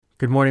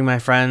Good morning, my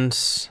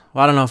friends.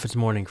 Well, I don't know if it's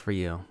morning for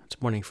you. It's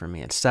morning for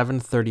me. It's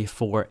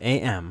 7:34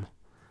 a.m.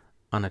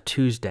 on a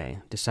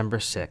Tuesday, December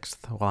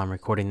 6th. While I'm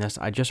recording this,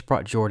 I just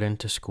brought Jordan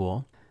to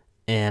school,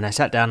 and I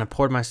sat down and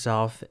poured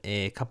myself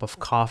a cup of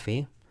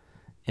coffee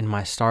in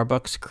my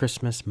Starbucks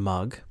Christmas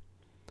mug.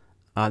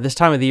 This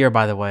time of the year,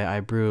 by the way,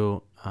 I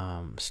brew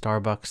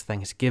Starbucks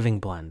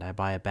Thanksgiving blend. I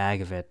buy a bag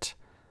of it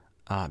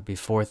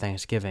before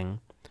Thanksgiving,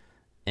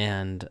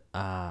 and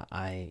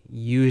I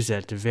use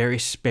it very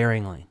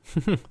sparingly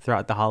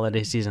throughout the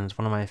holiday season. It's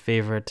one of my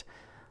favorite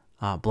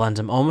blends.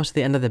 I'm almost at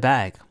the end of the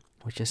bag,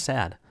 which is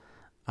sad.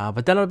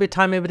 But then it'll be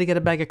time maybe to get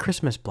a bag of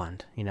Christmas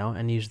blend,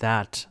 and use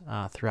that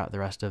throughout the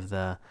rest of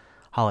the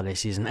holiday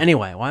season.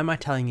 Anyway, why am I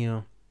telling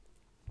you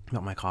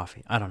about my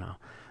coffee? I don't know.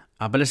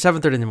 But it's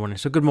 7:30 in the morning,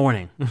 so good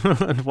morning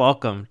and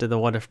welcome to the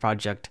What If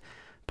Project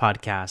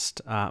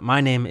podcast. My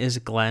name is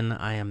Glenn.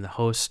 I am the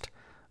host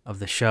of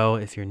the show.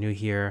 If you're new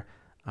here,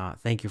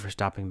 thank you for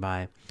stopping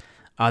by.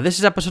 This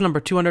is episode number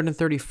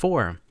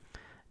 234,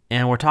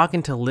 and we're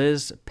talking to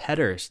Liz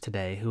Petters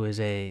today, who is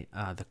the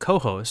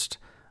co-host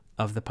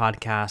of the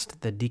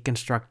podcast, the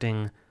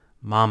Deconstructing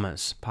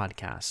Mamas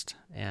podcast,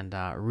 and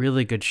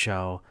really good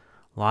show.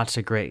 Lots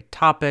of great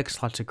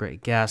topics, lots of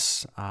great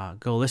guests.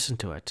 Go listen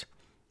to it.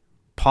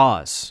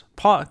 Pause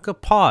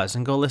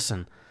and go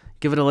listen.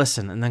 Give it a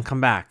listen, and then come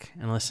back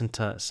and listen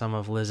to some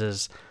of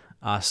Liz's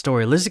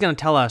story. Liz is going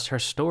to tell us her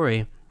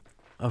story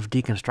of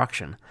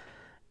deconstruction,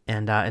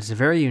 and it's a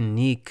very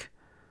unique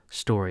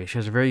story. She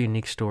has a very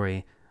unique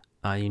story,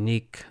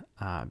 unique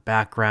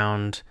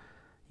background,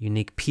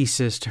 unique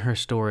pieces to her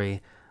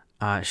story.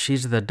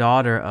 She's the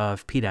daughter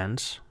of Pete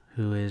Enns,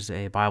 who is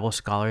a Bible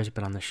scholar. He's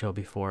been on the show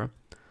before.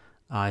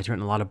 He's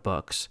written a lot of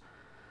books,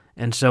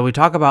 and so we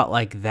talk about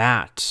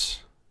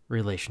that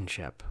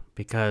relationship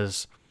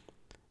because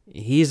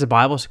he's a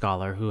Bible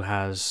scholar who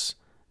has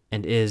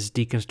and is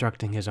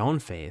deconstructing his own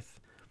faith.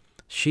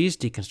 She's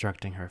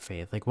deconstructing her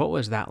faith. What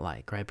was that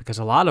like, right? Because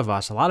a lot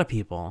of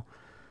people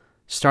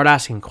start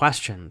asking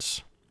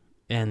questions,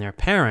 and their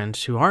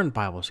parents who aren't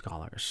Bible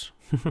scholars,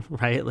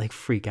 right,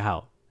 freak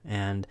out.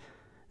 And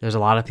there's a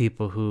lot of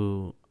people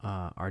who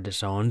are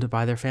disowned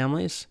by their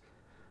families.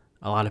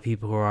 A lot of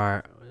people who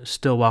are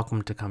still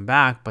welcome to come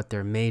back, but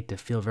they're made to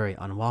feel very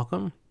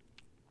unwelcome.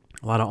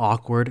 A lot of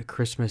awkward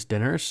Christmas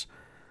dinners.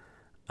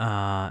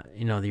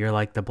 You're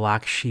like the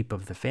black sheep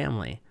of the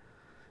family.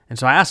 And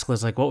so I asked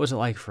Liz, what was it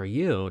like for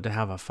you to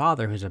have a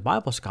father who's a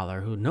Bible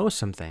scholar who knows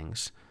some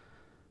things,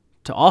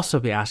 to also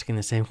be asking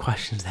the same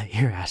questions that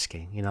you're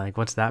asking?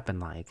 What's that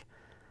been like?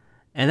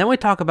 And then we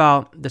talk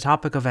about the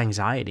topic of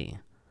anxiety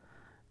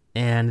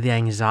and the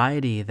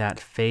anxiety that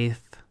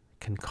faith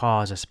can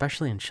cause,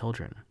 especially in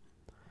children.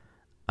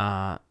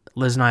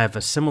 Liz and I have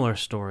a similar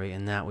story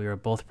in that we were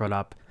both brought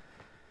up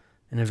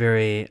in a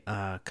very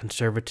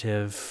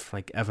conservative,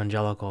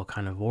 evangelical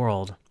kind of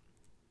world.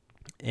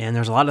 And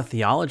there's a lot of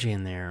theology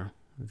in there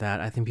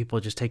that I think people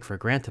just take for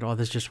granted. Oh,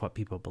 this is just what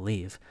people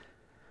believe.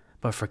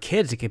 But for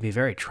kids, it can be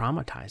very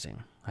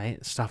traumatizing,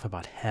 right? Stuff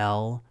about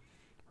hell,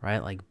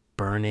 right?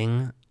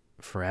 Burning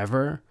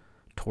forever,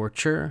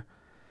 torture.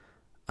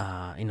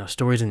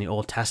 Stories in the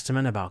Old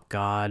Testament about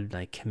God,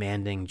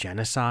 commanding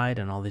genocide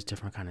and all these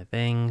different kind of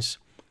things.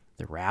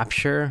 The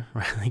rapture,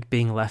 right?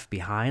 Being left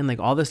behind.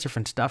 All this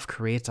different stuff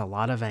creates a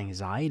lot of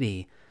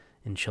anxiety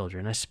in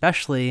children,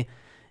 especially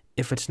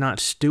if it's not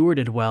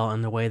stewarded well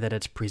in the way that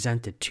it's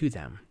presented to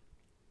them,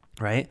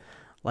 right?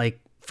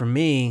 For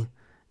me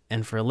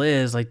and for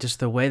Liz, just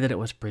the way that it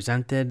was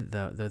presented,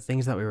 the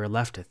things that we were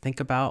left to think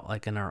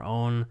about, in our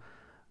own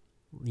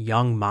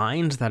young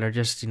minds that are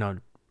just,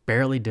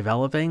 barely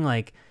developing,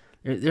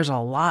 there's a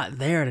lot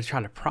there to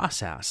try to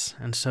process.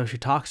 And so she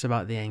talks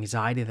about the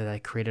anxiety that I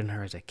created in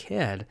her as a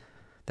kid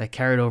that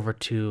carried over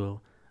to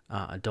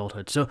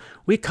adulthood. So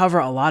we cover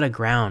a lot of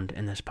ground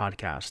in this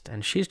podcast,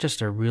 and she's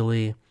just a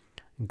really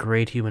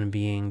great human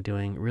being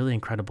doing really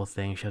incredible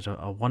things. She has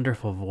a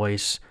wonderful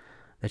voice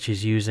that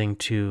she's using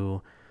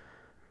to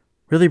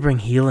really bring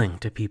healing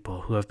to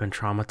people who have been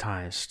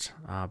traumatized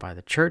by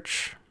the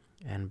church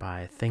and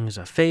by things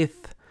of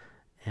faith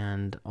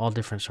and all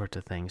different sorts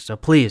of things. So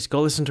please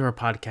go listen to her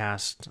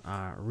podcast.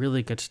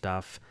 Really good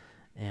stuff,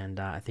 and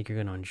I think you're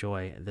going to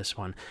enjoy this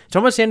one. It's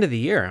almost the end of the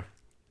year,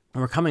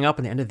 and we're coming up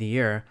on the end of the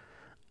year.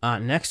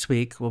 Next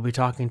week, we'll be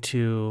talking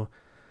to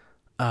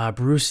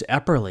Bruce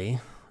Epperly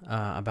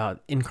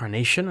about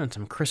incarnation and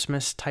some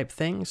Christmas type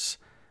things.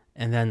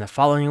 And then the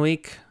following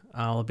week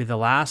will be the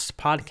last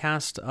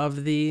podcast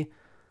of the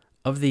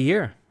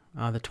year.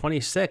 The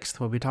 26th,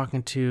 we'll be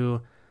talking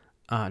to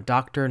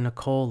Dr.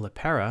 Nicole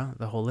LePera,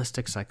 the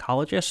holistic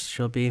psychologist.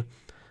 She'll be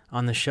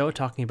on the show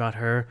talking about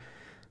her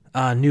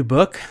new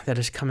book that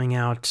is coming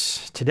out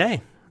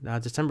today,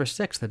 December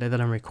 6th, the day that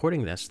I'm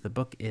recording this. The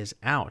book is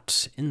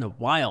out in the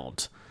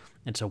wild.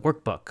 It's a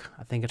workbook.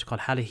 I think it's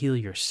called How to Heal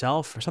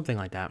Yourself or something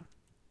like that.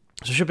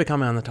 So she'll be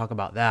coming on to talk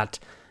about that.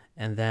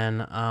 And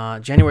then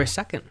January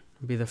 2nd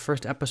will be the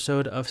first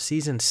episode of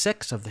season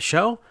 6 of the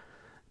show.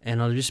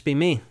 And it'll just be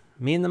me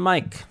and the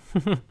mic.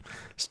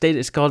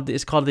 It's called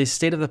the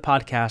State of the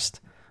Podcast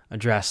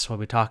address. We'll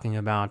be talking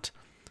about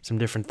some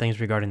different things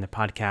regarding the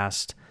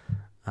podcast,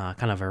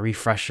 kind of a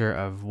refresher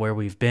of where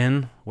we've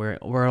been, where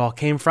it all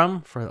came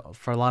from for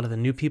a lot of the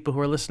new people who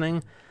are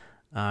listening,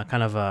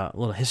 kind of a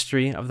little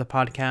history of the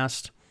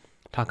podcast,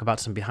 talk about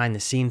some behind the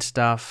scenes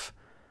stuff,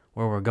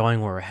 where we're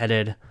going, where we're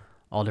headed,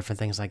 all different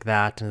things like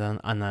that. And then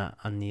on the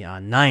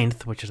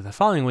 9th, which is the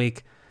following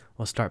week,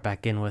 we'll start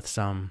back in with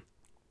some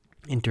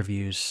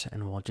interviews,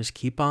 and we'll just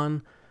keep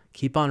on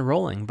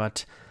rolling.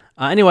 But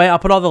anyway, I'll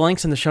put all the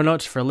links in the show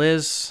notes for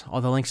Liz, all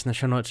the links in the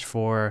show notes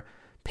for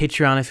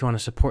Patreon if you want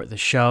to support the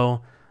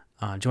show.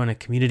 Join a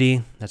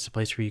community. That's the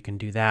place where you can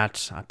do that.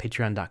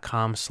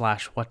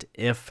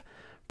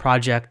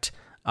 Patreon.com/whatifproject.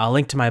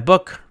 Link to my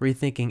book,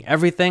 Rethinking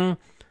Everything,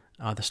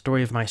 the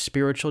story of my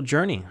spiritual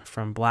journey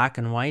from black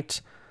and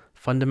white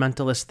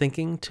fundamentalist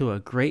thinking to a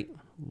great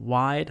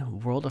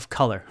wide world of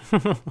color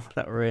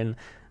that we're in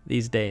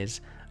these days.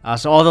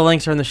 So all the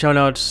links are in the show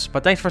notes.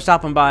 But thanks for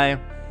stopping by.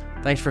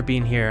 Thanks for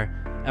being here.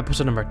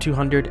 Episode number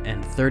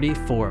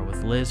 234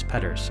 with Liz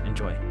Petters.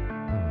 Enjoy.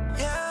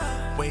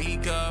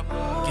 Wake up,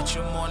 get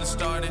your morning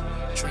started.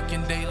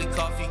 Drinking daily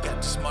coffee,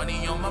 got this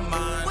money on my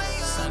mind.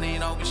 Sun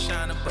ain't always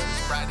shining, but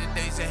it's brighter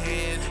days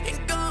ahead.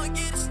 Ain't gonna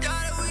get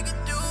started, we can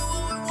do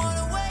what we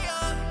wanna.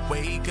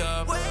 Wake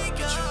up,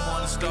 get your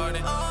morning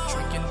started.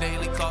 Drinking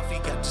daily coffee,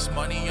 got this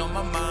money on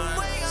my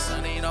mind.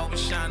 Sun ain't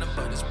always shining,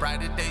 but it's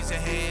brighter days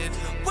ahead.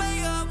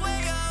 Wake up,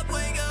 wake up,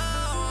 wake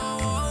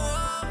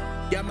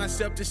up. Got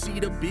myself to see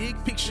the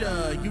big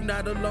picture. You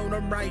not alone,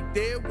 I'm right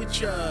there with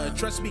ya.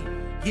 Trust me,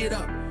 get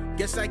up.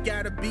 Guess I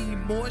gotta be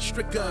more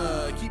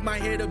stricter. Keep my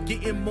head up,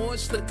 getting more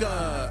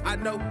slicker. I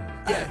know,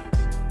 yeah.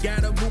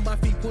 Gotta move my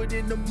feet, put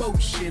into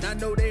motion. I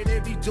know that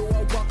every door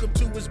I walk up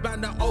to is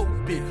bound to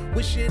open.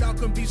 Wish it all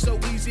can be so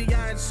easy,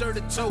 I insert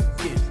a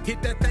token.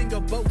 Hit that thing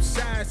on both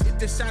sides, if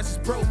the size is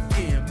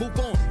broken. Move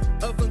on,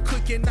 oven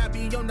cooking, I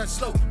be on that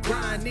slow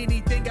grind.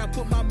 Anything I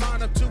put my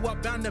mind up to,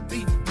 I'm bound to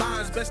be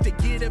mine's. Best to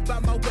get it by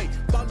my way,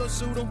 follow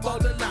suit, don't fall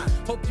the line.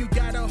 Hope you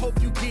got it, hope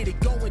you get it,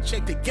 go and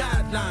check the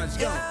guidelines,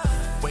 yo.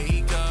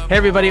 Hey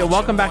everybody,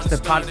 welcome back to the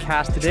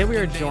podcast. Today we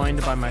are joined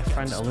by my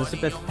friend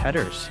Elizabeth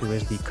Petters, who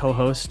is the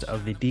co-host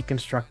of the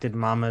Deconstructed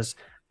Mamas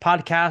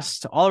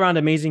podcast, all around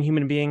amazing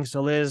human being.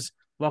 So Liz,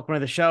 welcome to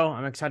the show.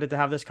 I'm excited to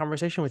have this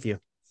conversation with you.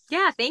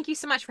 Yeah, thank you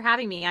so much for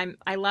having me.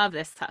 I love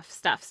this tough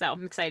stuff, so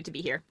I'm excited to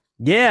be here.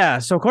 Yeah,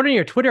 so according to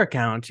your Twitter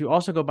account, you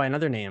also go by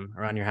another name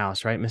around your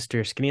house, right?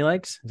 Mr. Skinny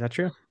Legs, is that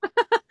true?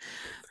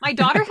 My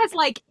daughter has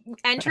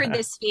entered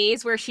this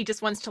phase where she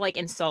just wants to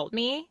insult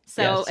me.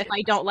 So yes. If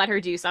I don't let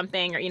her do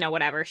something or,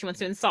 whatever, she wants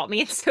to insult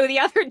me. And so the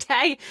other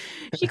day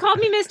she called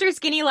me Mr.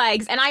 Skinny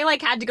Legs, and I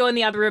had to go in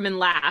the other room and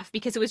laugh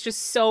because it was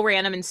just so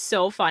random and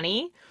so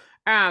funny.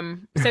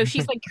 So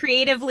she's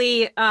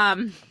creatively,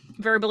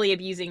 verbally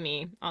abusing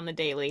me on the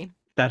daily.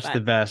 That's the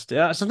best.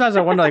 Yeah. Sometimes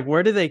I wonder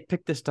where do they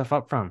pick this stuff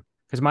up from?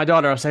 Because my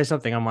daughter will say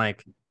something. I'm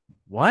like,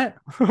 what?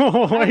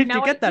 Where did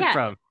you get that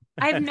from?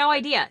 I have no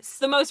idea. It's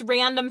the most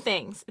random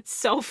things. It's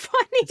so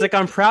funny. It's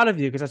I'm proud of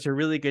you because that's a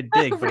really good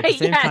dig. But at the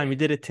same time, you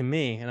did it to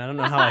me, and I don't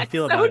know how I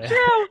feel about it.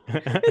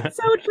 It's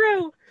so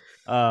true.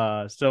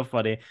 So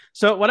funny.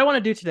 So what I want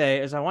to do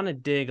today is I want to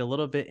dig a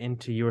little bit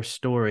into your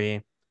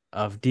story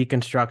of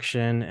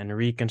deconstruction and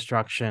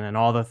reconstruction and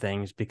all the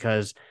things,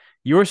 because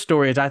your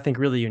story is, I think,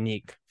 really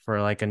unique for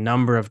a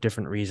number of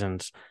different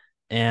reasons.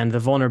 And the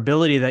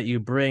vulnerability that you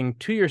bring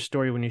to your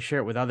story when you share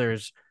it with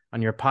others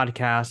on your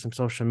podcast and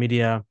social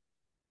media,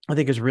 I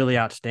think is really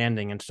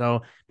outstanding. And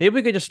so maybe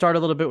we could just start a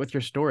little bit with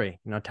your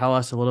story. Tell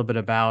us a little bit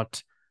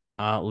about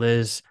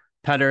Liz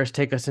Petters.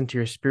 Take us into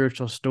your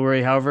spiritual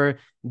story. However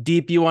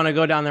deep you want to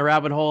go down the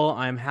rabbit hole,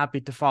 I'm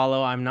happy to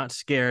follow. I'm not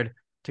scared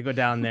to go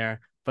down there,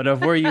 but of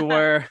where you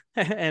were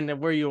and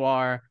where you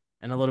are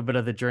and a little bit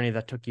of the journey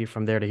that took you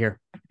from there to here.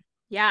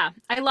 Yeah,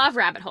 I love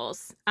rabbit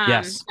holes.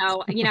 Yes.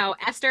 So,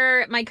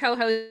 Esther, my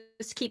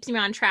co-host, keeps me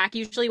on track,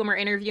 usually when we're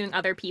interviewing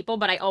other people,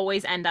 but I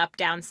always end up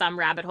down some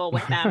rabbit hole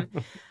with them.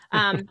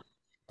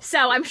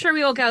 So I'm sure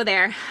we will go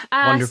there.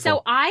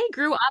 So I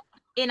grew up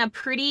in a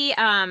pretty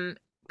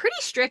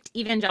strict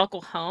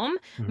evangelical home.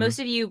 Mm-hmm. Most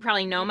of you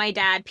probably know my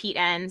dad, Pete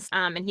Enns,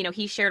 and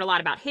he shared a lot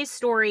about his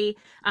story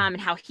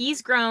and how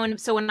he's grown.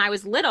 So when I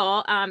was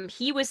little,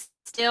 he was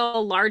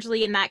still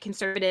largely in that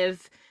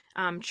conservative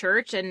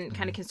church and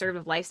kind of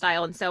conservative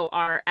lifestyle. And so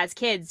as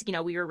kids,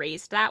 we were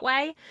raised that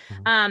way.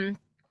 Mm-hmm.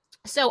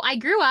 So I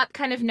grew up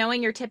kind of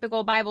knowing your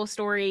typical Bible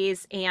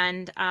stories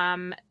and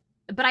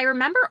but I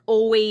remember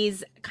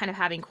always kind of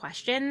having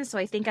questions. So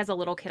I think as a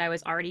little kid, I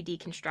was already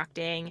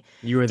deconstructing.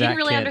 You were that Didn't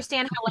really kid.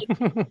 Understand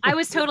how, I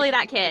was totally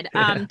that kid.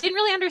 Didn't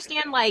really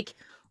understand,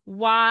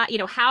 why,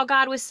 how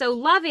God was so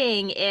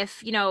loving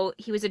if,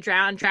 he was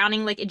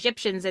drowning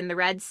Egyptians in the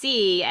Red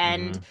Sea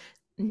and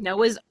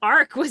Noah's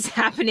Ark was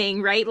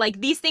happening, right?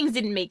 These things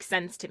didn't make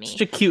sense to me.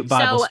 Such a cute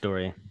Bible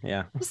story.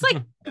 Yeah. Just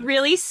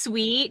really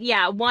sweet.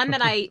 Yeah. One that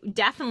I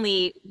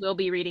definitely will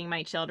be reading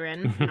my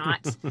children,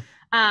 not.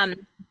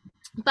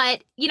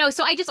 But,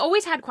 so I just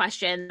always had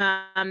questions.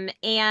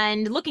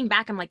 And looking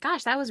back, I'm like,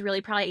 gosh, that was really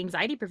probably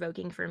anxiety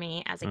provoking for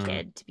me as a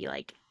kid to be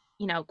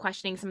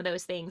questioning some of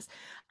those things.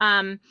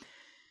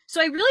 So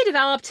I really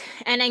developed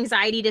an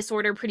anxiety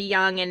disorder pretty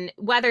young, and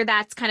whether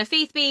that's kind of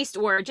faith-based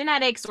or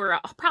genetics or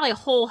probably a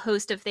whole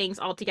host of things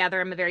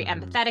altogether, I'm a very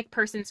empathetic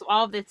person. So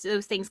all of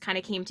those things kind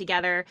of came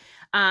together.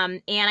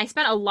 And I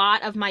spent a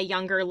lot of my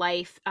younger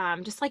life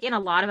just like in a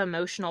lot of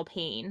emotional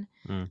pain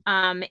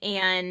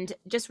and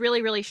just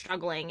really, really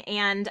struggling.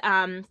 And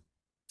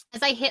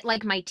as I hit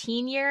like my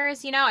teen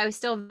years, I was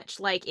still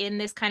much like in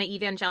this kind of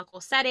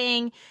evangelical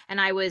setting,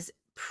 and I was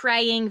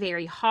praying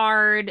very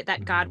hard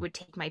that God would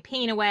take my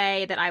pain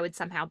away, that I would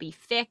somehow be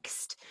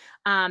fixed.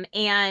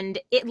 And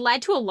it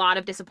led to a lot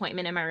of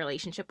disappointment in my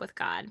relationship with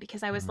God,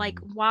 because I was like,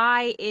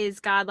 why is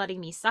God letting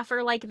me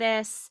suffer like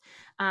this?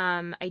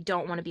 I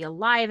don't want to be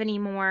alive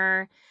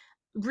anymore.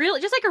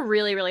 Really, just like a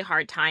really, really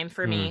hard time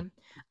for me.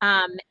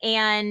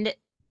 And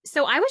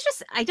so I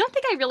don't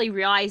think I really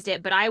realized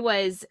it, but I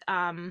was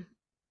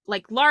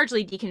like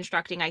largely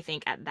deconstructing, I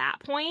think, at that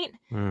point.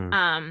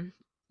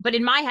 But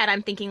in my head,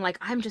 I'm thinking like,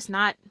 I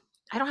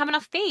don't have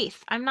enough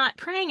faith. I'm not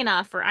praying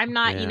enough, or I'm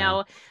not,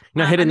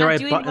 not hitting the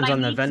right buttons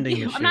on the vending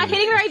machine. I'm not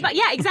hitting the right button.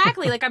 Yeah,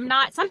 exactly. Like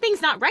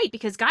something's not right,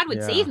 because God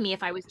would save me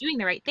if I was doing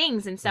the right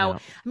things. And so,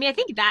 I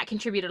think that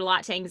contributed a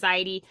lot to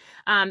anxiety.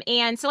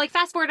 And so like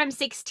fast forward, I'm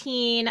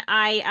 16,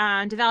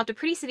 I developed a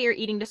pretty severe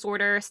eating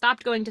disorder,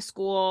 stopped going to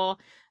school.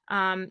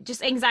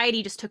 Just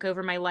anxiety just took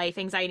over my life,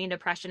 anxiety and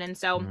depression. And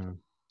so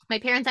my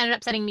parents ended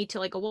up sending me to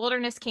like a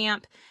wilderness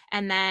camp,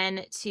 and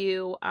then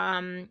to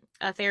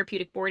a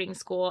therapeutic boarding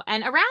school.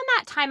 And around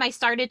that time, I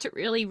started to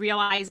really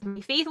realize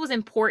my faith was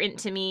important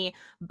to me,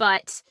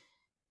 but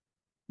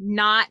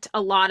not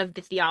a lot of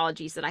the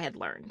theologies that I had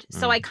learned.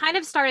 So I kind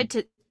of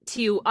started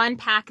to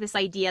unpack this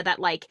idea that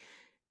like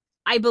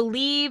I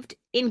believed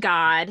in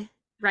God,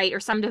 right,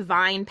 or some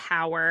divine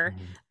power,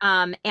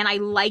 and I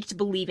liked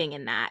believing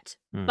in that,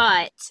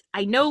 but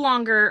I no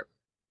longer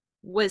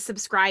was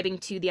subscribing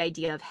to the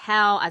idea of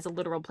hell as a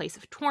literal place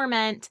of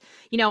torment.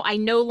 I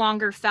no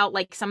longer felt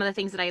like some of the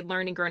things that I had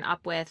learned and grown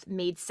up with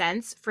made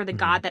sense for the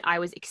God that I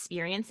was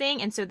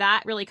experiencing. And so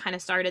that really kind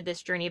of started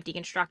this journey of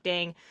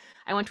deconstructing.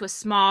 I went to a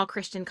small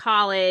Christian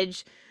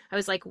college. I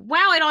was like,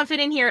 wow, I don't fit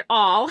in here at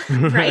all,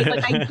 right?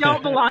 Like I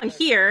don't belong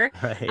here.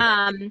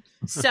 Right.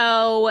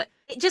 So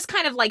it just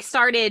kind of like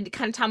started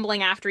kind of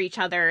tumbling after each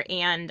other.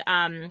 And,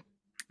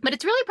 but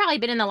it's really probably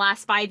been in the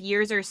last 5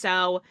 years or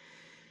so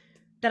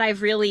that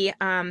I've really,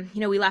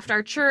 we left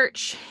our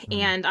church,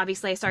 and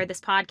obviously I started this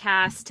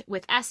podcast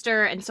with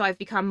Esther. And so I've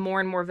become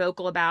more and more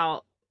vocal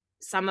about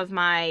some of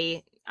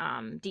my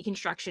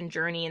deconstruction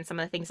journey and some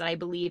of the things that I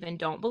believe and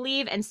don't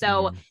believe. And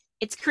so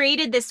it's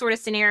created this sort of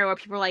scenario where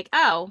people are like,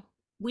 oh,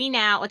 we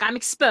now, like I'm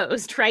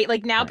exposed, right?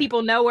 Like now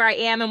people know where I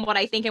am and what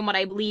I think and what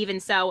I believe.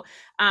 And so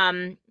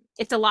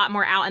it's a lot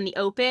more out in the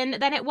open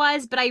than it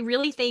was. But I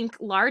really think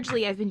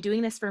largely I've been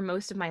doing this for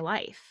most of my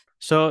life.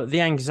 So the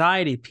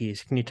anxiety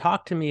piece, can you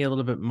talk to me a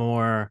little bit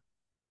more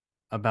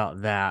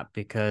about that?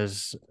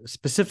 Because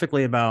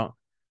specifically about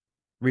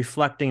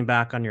reflecting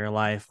back on your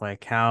life,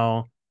 like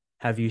how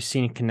have you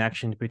seen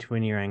connections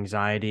between your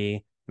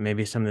anxiety,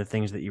 maybe some of the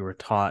things that you were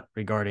taught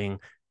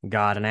regarding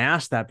God? And I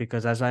asked that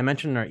because, as I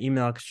mentioned in our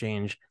email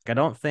exchange, I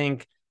don't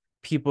think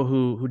people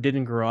who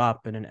didn't grow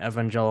up in an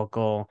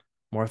evangelical,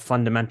 more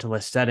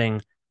fundamentalist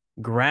setting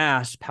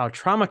grasp how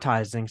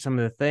traumatizing some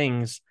of the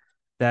things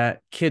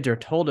that kids are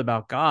told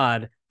about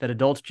God, that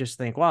adults just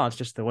think, wow, it's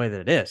just the way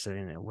that it is. I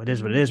mean, it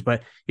is what it is.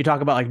 But you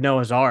talk about like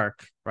Noah's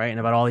Ark, right? And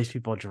about all these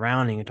people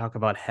drowning. You talk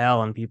about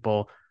hell and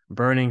people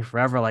burning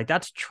forever. Like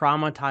that's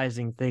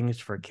traumatizing things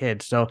for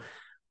kids. So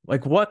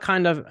like what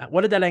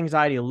did that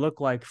anxiety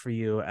look like for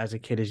you as a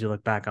kid as you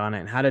look back on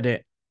it? And how did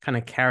it kind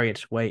of carry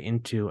its way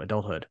into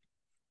adulthood?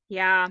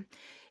 Yeah.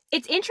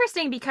 It's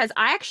interesting because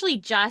I actually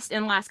just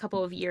in the last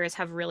couple of years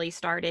have really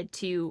started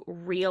to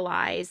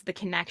realize the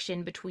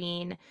connection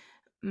between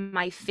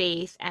my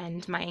faith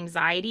and my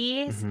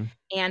anxieties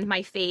and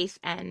my faith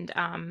and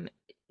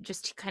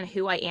just kind of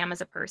who I am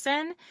as a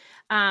person.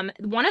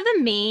 One of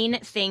the main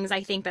things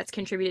I think that's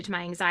contributed to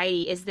my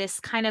anxiety is this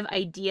kind of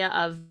idea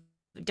of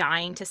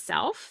dying to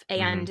self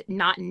and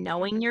not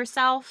knowing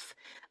yourself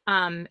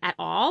at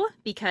all,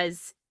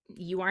 because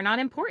you are not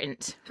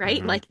important,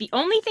 right? Like the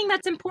only thing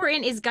that's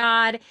important is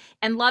God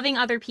and loving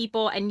other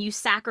people, and you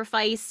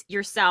sacrifice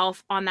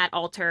yourself on that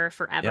altar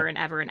forever and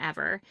ever and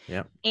ever.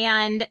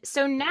 And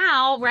so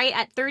now, right,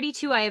 at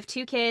 32, I have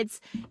 2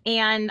 kids,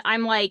 and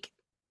I'm like,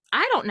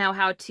 I don't know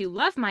how to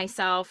love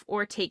myself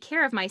or take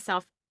care of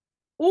myself,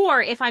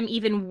 or if I'm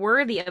even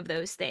worthy of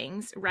those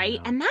things, right?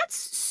 And that's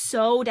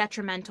so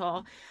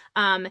detrimental.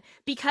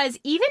 Because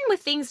even with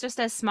things just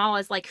as small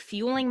as like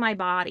fueling my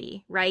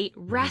body, right?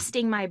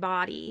 Resting my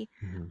body,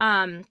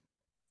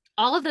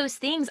 all of those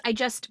things, I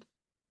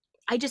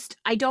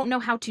don't know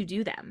how to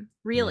do them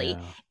really.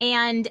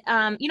 And,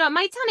 it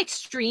might sound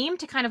extreme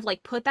to kind of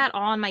like put that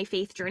all on my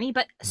faith journey,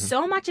 but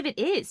so much of it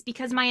is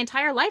because my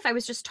entire life I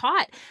was just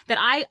taught that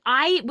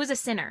I was a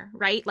sinner,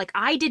 right? Like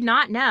I did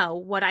not know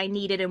what I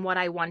needed and what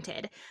I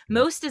wanted.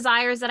 Most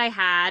desires that I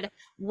had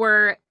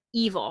were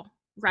evil,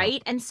 right?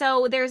 Yep. And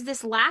so there's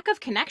this lack of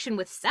connection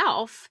with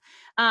self.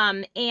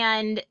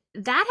 And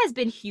that has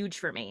been huge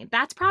for me.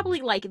 That's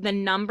probably like the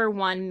number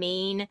one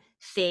main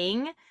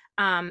thing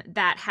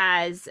that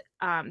has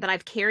that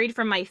I've carried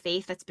from my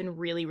faith that's been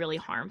really, really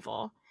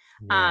harmful.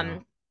 Yeah.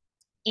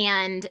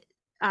 And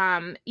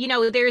you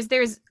know,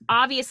 there's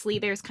obviously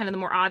there's kind of the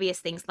more obvious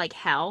things like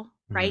hell,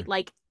 right? Mm-hmm.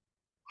 Like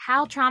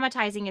how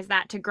traumatizing is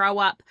that to grow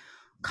up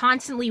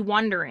constantly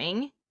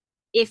wondering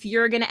if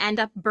you're going to end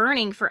up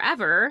burning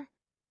forever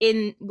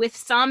in with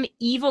some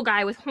evil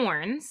guy with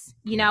horns,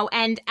 you know?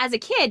 And as a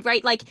kid,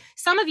 right, like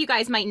some of you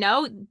guys might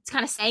know, it's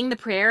kind of saying the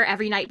prayer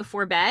every night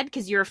before bed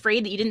because you're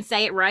afraid that you didn't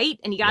say it right,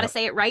 and you got to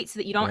say it right so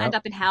that you don't end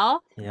up in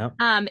hell. Yep.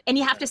 And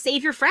you have to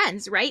save your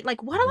friends, right?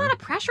 Like what a lot of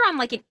pressure on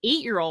like an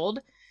 8-year-old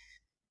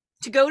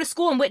to go to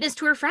school and witness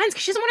to her friends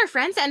because she doesn't want her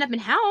friends to end up in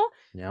hell.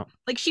 Yep.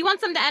 Like she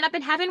wants them to end up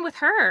in heaven with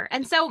her.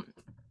 And so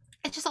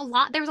it's just a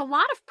lot. There was a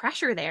lot of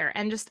pressure there,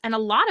 and a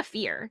lot of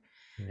fear.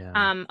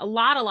 Yeah. A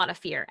lot of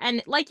fear.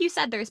 And like you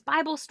said, there's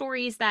Bible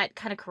stories that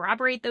kind of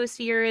corroborate those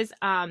fears.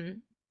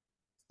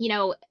 You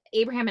know,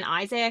 Abraham and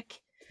Isaac,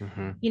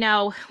 you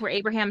know, where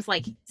Abraham's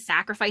like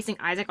sacrificing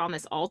Isaac on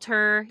this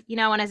altar, you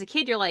know, and as a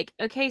kid, you're like,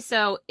 okay,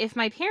 so if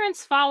my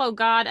parents follow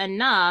God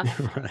enough,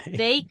 Right.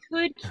 they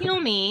could kill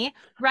me,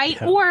 right?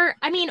 Yeah.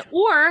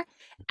 Or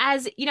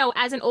as, you know,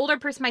 as an older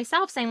person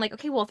myself saying like,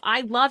 okay, well, if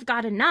I love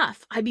God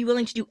enough, I'd be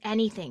willing to do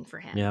anything for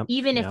him, Yep.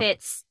 even if Yep.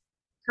 it's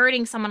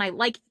hurting someone I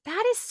like.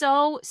 That is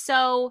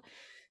so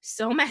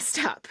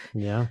messed up.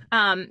 Yeah.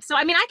 So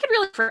I mean, I could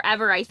really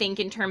forever, I think,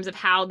 in terms of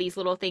how these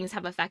little things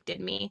have affected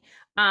me.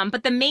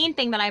 But the main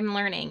thing that I'm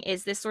learning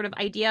is this sort of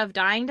idea of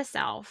dying to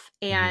self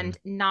and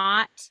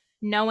not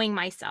knowing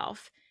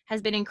myself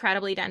has been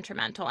incredibly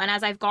detrimental. And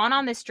as I've gone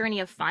on this journey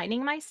of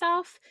finding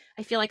myself,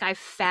 I feel like I've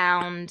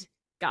found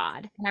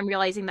God, and I'm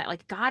realizing that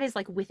like God is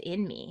like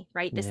within me,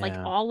 right? This like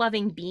all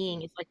loving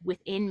being is like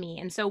within me.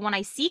 And so when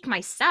I seek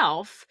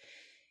myself,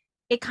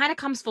 it kind of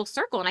comes full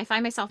circle, and I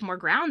find myself more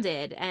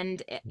grounded.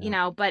 And you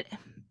know, but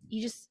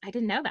I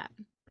didn't know that.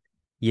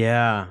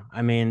 Yeah.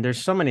 I mean,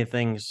 there's so many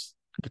things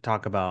to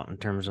talk about in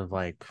terms of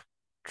like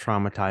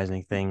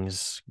traumatizing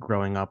things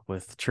growing up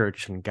with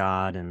church and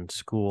God and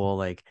school.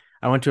 Like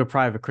I went to a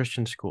private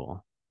Christian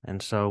school.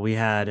 And so we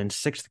had in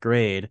 6th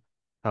grade,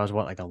 I was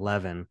like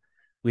 11,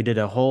 we did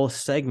a whole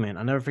segment.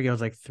 I'll never forget, it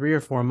was like 3 or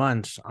 4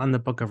 months on the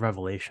book of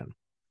Revelation.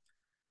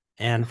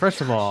 And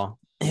first of all,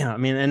 I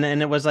mean,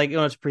 and it was like,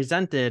 it's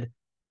presented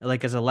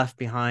like as a Left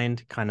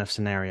Behind kind of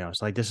scenario.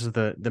 So like this is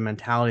the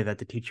mentality that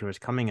the teacher was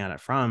coming at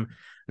it from.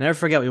 I never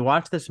forget, we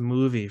watched this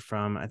movie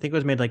from, I think it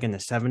was made like in the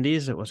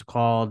 70s. It was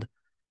called,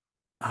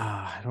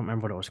 I don't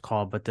remember what it was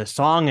called, but the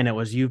song in it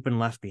was You've Been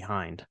Left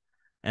Behind.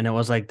 And it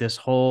was like this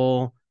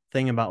whole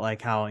thing about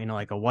like how,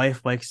 like a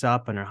wife wakes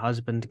up and her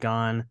husband's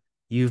gone.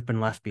 You've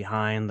been left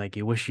behind. Like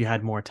you wish you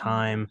had more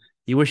time.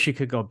 You wish you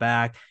could go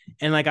back.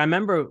 And like, I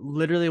remember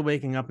literally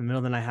waking up in the middle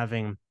of the night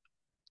having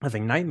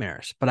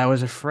nightmares, but I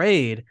was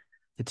afraid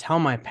to tell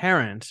my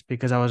parents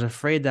because I was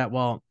afraid that,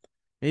 well,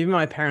 maybe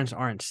my parents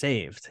aren't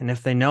saved. And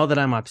if they know that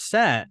I'm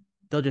upset,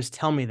 they'll just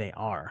tell me they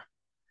are,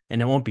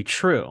 and it won't be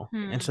true.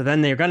 And so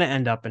then they're going to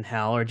end up in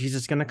hell, or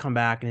Jesus is going to come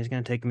back and he's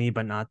going to take me,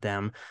 but not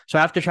them. So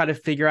I have to try to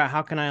figure out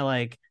how can I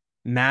like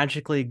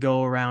magically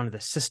go around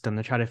the system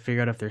to try to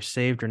figure out if they're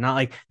saved or not.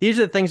 Like these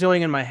are the things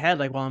going in my head,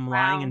 like while I'm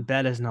lying in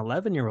bed as an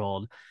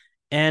 11-year-old.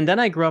 And then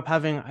I grew up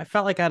I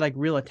felt like I had like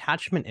real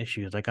attachment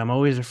issues. Like I'm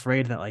always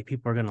afraid that like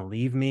people are going to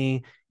leave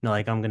me,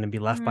 like I'm going to be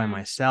left by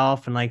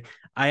myself. And like,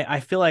 I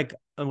feel like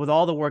with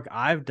all the work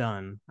I've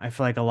done, I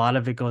feel like a lot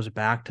of it goes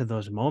back to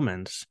those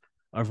moments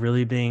of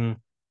really being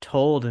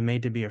told and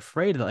made to be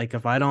afraid that like,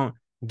 if I don't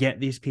get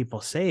these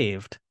people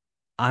saved,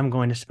 I'm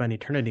going to spend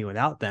eternity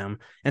without them.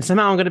 And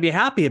somehow I'm going to be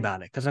happy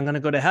about it because I'm going to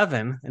go to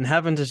heaven, and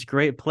heaven's this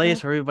great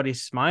place where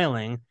everybody's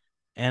smiling.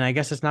 And I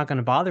guess it's not going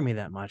to bother me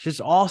that much. It's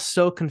all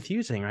so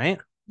confusing, right?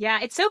 Yeah,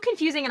 it's so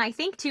confusing. And I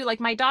think too, like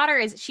my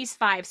daughter she's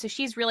 5, so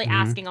she's really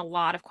asking a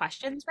lot of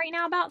questions right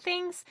now about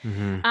things.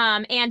 And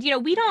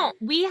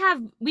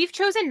we've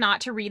chosen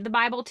not to read the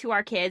Bible to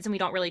our kids, and we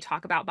don't really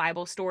talk about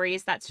Bible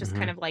stories. That's just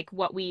kind of like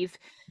what we've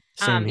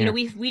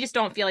we just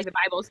don't feel like the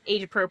Bible is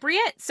age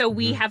appropriate. So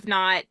we have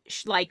not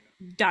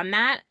done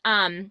that.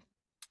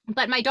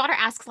 But my daughter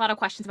asks a lot of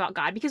questions about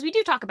God because we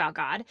do talk about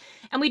God,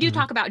 and we do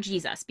talk about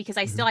Jesus because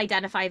I still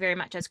identify very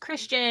much as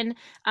Christian.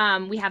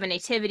 We have a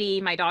nativity.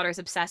 My daughter's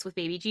obsessed with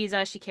baby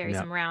Jesus. She carries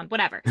him around,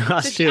 whatever.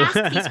 So she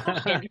asks these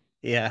questions.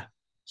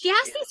 She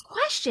asked these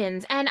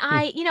questions, and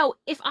I,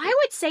 if I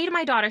would say to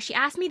my daughter, she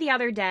asked me the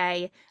other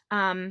day,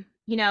 when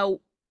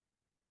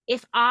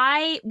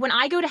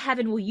I go to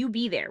heaven, will you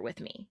be there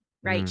with me?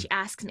 Right? She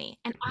asks me,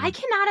 and I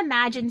cannot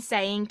imagine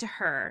saying to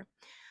her,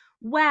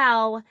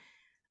 well,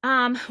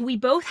 we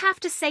both have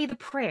to say the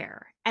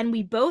prayer, and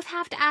we both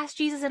have to ask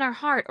Jesus in our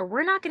heart, or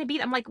we're not going to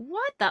be. I'm like,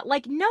 what the?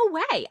 Like, no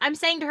way. I'm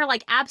saying to her,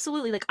 like,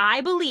 absolutely. Like,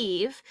 I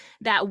believe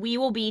that we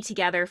will be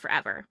together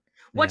forever.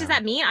 What does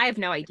that mean? I have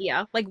no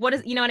idea. Like, what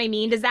is, you know what I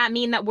mean? Does that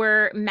mean that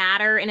we're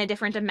matter in a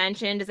different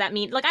dimension? Does that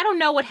mean, like, I don't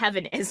know what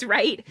heaven is,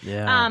 right?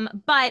 Yeah.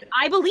 But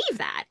I believe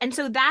that. And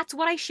so that's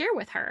what I share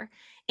with her.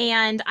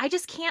 And I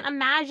just can't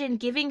imagine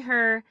giving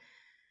her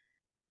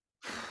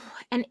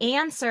an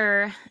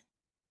answer,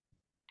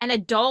 an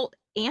adult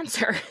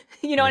answer,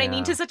 you know what I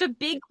mean, to such a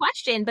big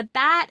question. But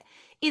that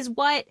is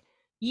what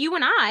you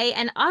and I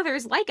and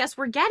others like us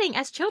were getting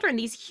as children,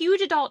 these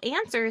huge adult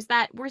answers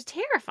that were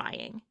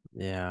terrifying.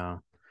 Yeah.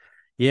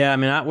 Yeah. I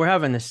mean, we're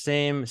having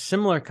the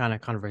similar kind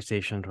of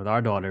conversations with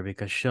our daughter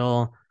because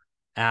she'll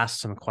ask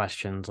some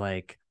questions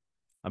like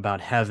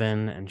about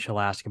heaven, and she'll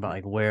ask about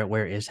like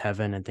where is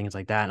heaven and things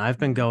like that. And I've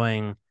been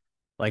going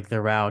like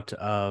the route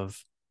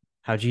of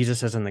how Jesus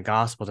says in the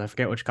Gospels. I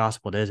forget which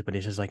gospel it is, but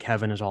he says like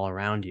heaven is all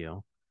around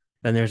you.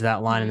 Then there's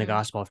that line in the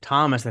Gospel of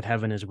Thomas that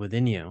heaven is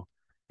within you.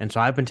 And so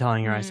I've been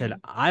telling her, I said,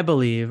 I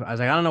was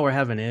like, I don't know where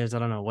heaven is. I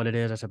don't know what it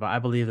is. I said, but I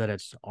believe that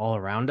it's all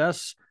around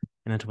us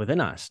and it's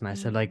within us. And I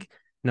said, like,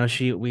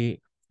 we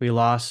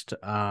lost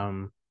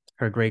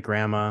her great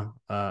grandma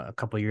a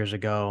couple years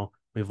ago.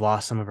 We've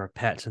lost some of our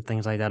pets and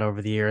things like that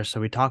over the years.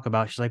 So we talk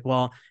about, she's like,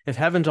 well, if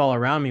heaven's all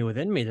around me,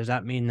 within me, does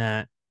that mean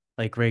that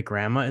like great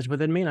grandma is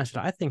within me? And I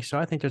said, I think so.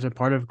 I think there's a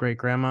part of great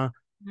grandma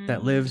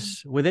that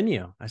lives within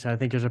you. I said, I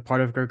think there's a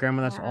part of great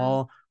grandma that's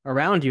all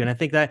around you. And I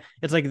think that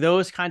it's like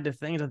those kind of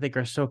things I think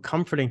are so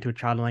comforting to a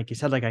child. And like you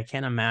said, like, I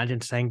can't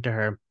imagine saying to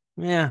her,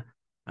 yeah,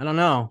 I don't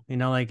know,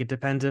 like it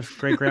depends if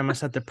great grandma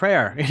said the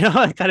prayer,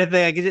 that kind of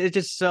thing. Like it's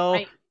just so,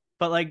 right.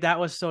 But like, that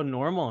was so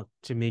normal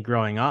to me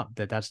growing up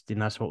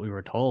that's what we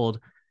were told.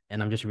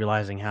 And I'm just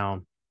realizing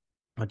how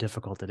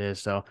difficult it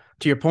is. So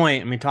to your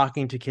point, I mean,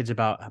 talking to kids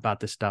about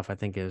this stuff, I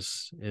think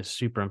is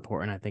super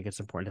important. I think it's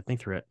important to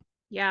think through it.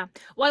 Yeah.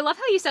 Well, I love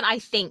how you said, I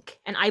think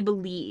and I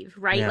believe,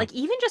 right? Yeah. Like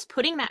even just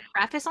putting that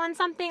preface on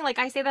something, like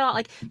I say that,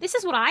 like, this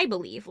is what I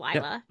believe,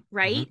 Lila,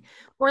 right?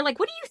 Or like,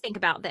 what do you think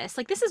about this?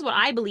 Like, this is what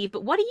I believe,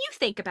 but what do you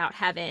think about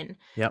heaven?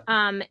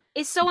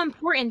 Is so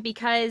important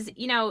because,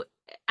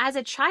 as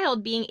a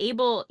child, being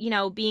able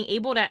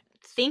to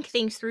think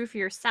things through for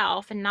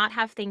yourself and not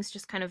have things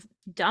just kind of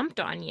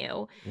dumped on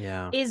you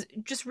is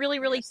just really,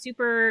 really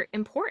super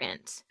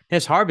important.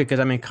 It's hard because,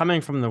 I mean, coming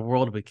from the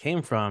world we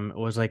came from, it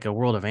was like a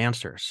world of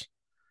answers.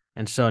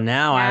 And so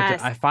now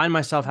I find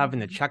myself having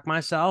to check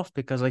myself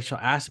because like she'll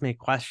ask me a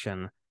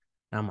question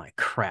and I'm like,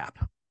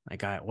 crap,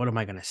 like, what am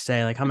I going to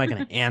say? Like, how am I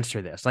going to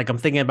answer this? Like, I'm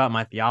thinking about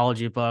my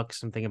theology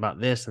books. I'm thinking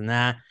about this and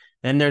that.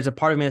 Then there's a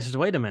part of me that says,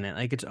 wait a minute,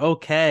 like, it's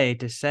okay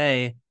to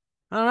say,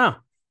 I don't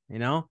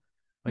know,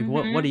 like,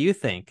 what do you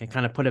think? And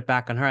kind of put it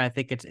back on her. I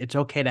think it's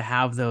okay to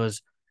have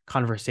those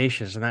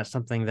conversations. And that's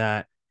something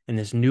that in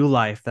this new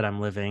life that I'm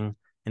living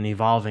and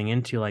evolving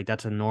into, like,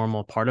 that's a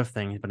normal part of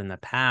things. But in the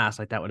past,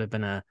 like, that would have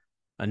been a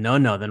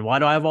no. Then why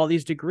do I have all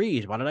these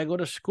degrees? Why did I go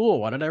to school?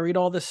 Why did I read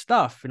all this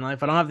stuff? And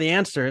if I don't have the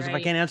answers, if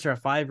I can't answer a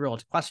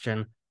 5-year-old's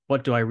question,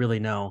 what do I really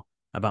know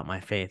about my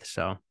faith?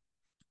 So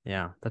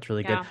yeah, that's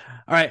really good. All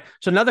right.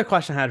 So another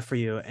question I had for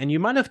you, and you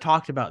might have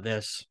talked about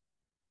this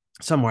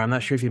somewhere. I'm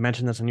not sure if you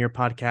mentioned this on your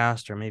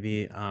podcast or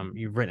maybe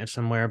you've written it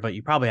somewhere, but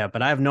you probably have,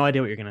 but I have no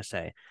idea what you're going to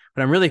say.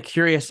 But I'm really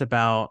curious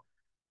about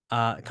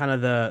kind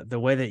of the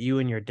way that you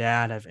and your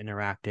dad have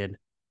interacted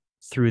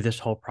through this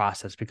whole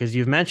process, because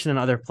you've mentioned in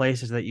other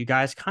places that you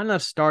guys kind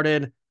of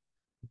started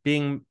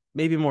being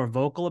maybe more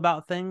vocal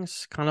about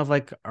things, kind of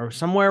like, or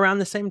somewhere around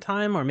the same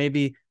time, or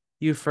maybe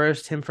you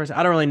first, him first.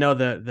 I don't really know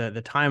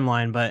the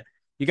timeline, but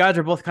you guys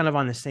are both kind of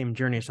on the same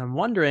journey. So I'm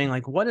wondering,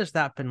 like, what has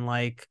that been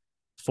like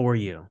for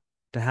you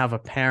to have a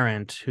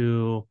parent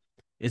who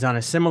is on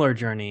a similar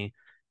journey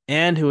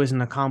and who is an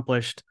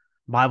accomplished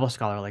Bible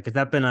scholar? Like, has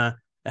that been a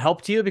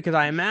help to you? Because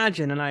I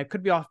imagine, and I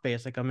could be off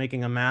base, like I'm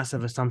making a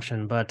massive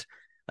assumption, but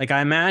like,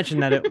 I imagine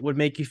that it would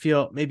make you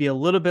feel maybe a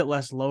little bit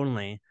less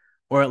lonely,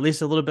 or at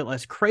least a little bit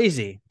less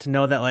crazy, to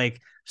know that like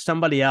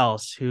somebody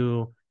else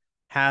who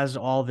has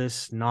all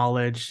this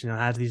knowledge,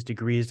 has these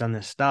degrees, done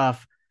this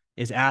stuff,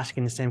 is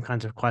asking the same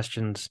kinds of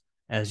questions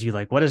as you.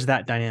 Like, what has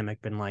that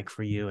dynamic been like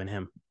for you and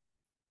him?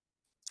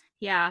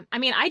 Yeah. I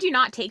mean, I do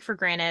not take for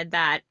granted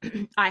that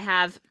I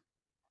have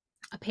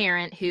a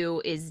parent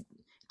who is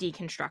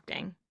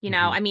deconstructing,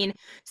 I mean,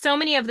 so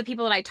many of the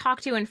people that I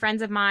talk to and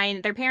friends of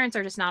mine, their parents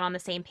are just not on the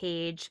same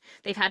page.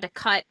 They've had to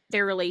cut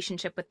their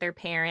relationship with their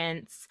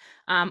parents,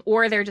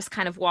 or they're just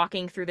kind of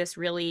walking through this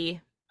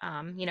really,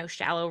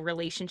 shallow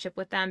relationship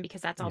with them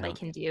because that's all they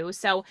can do.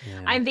 So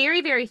I'm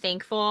very, very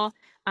thankful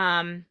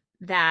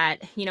that,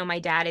 my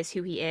dad is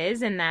who he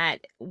is, and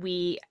that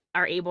we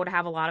are able to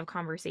have a lot of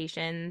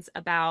conversations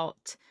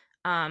about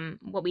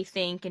what we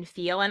think and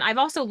feel. And I've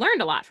also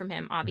learned a lot from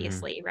him,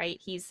 obviously, right?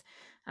 He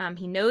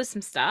knows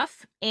some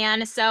stuff.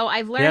 And so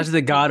I've learned. He has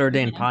the God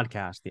Ordained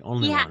podcast, the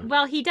only one.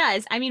 Well, he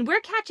does. I mean, we're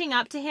catching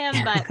up to him,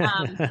 but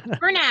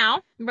for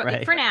now,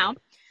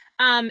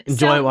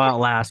 enjoy it while it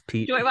lasts,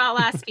 Pete. Enjoy it while it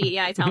lasts, Pete.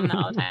 Yeah, I tell him that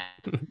all the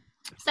time.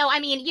 So, I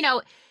mean,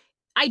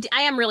 I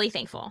am really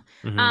thankful.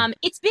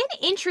 It's been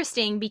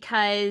interesting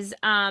because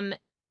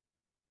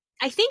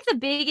I think the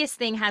biggest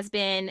thing has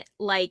been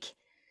like,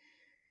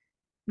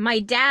 my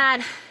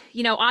dad,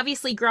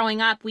 obviously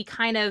growing up, we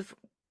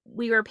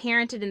were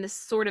parented in this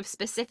sort of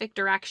specific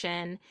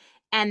direction,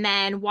 and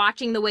then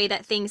watching the way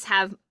that things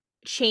have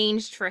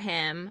changed for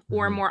him,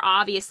 or more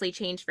obviously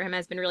changed for him,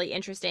 has been really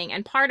interesting.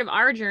 And part of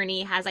our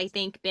journey has, I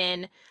think,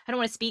 been, I don't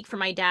want to speak for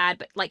my dad,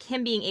 but like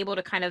him being able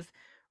to kind of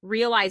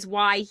realize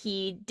why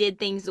he did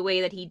things the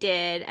way that he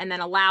did, and then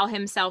allow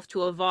himself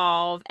to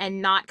evolve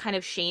and not kind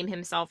of shame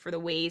himself for the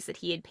ways that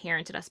he had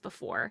parented us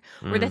before,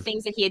 or the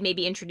things that he had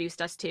maybe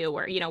introduced us to,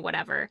 or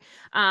whatever,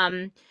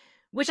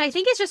 which I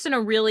think is just in a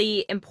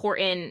really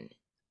important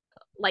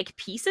like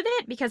piece of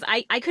it, because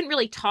I couldn't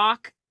really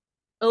talk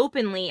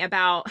openly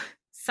about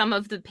some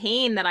of the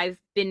pain that I've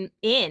been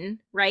in,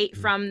 right,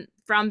 from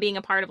being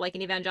a part of like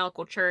an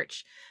evangelical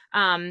church,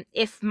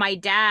 if my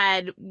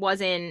dad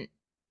wasn't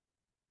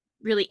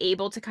really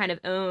able to kind of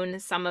own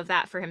some of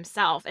that for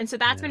himself. And so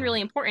that's been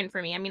really important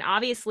for me. I mean,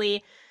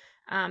 obviously,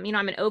 I'm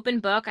an open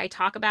book. I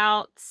talk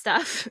about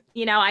stuff,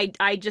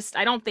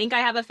 I don't think I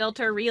have a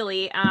filter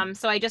really.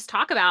 So I just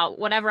talk about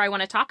whatever I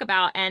want to talk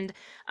about. And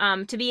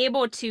to be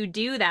able to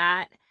do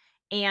that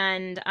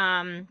and,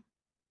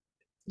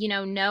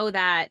 know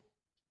that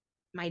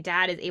my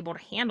dad is able to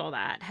handle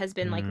that has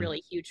been like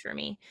really huge for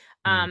me.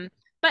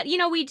 But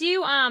we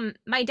do,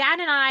 my dad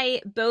and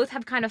I both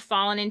have kind of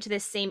fallen into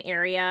this same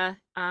area.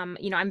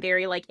 I'm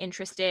very like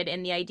interested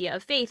in the idea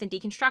of faith and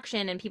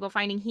deconstruction and people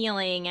finding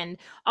healing and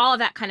all of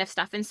that kind of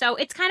stuff. And so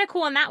it's kind of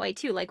cool in that way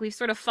too. Like we've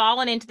sort of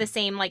fallen into the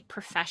same like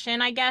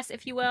profession, I guess,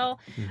 if you will,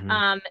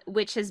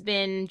 which has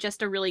been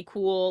just a really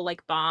cool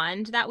like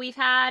bond that we've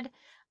had.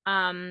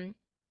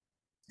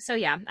 So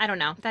yeah, I don't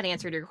know if that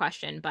answered your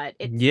question, but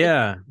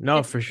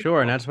for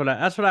sure. And that's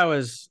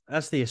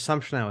the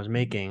assumption I was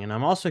making. And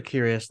I'm also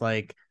curious,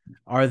 like,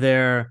 what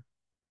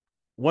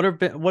have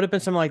been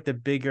some like the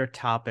bigger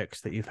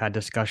topics that you've had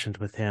discussions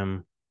with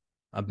him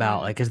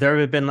about? Like, has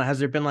there been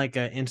like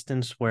an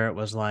instance where it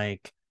was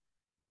like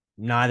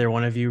neither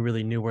one of you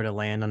really knew where to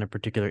land on a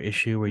particular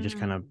issue, where you just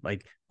kind of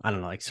like, I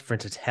don't know, like for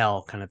instance,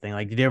 hell kind of thing?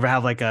 Like, did you ever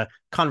have like a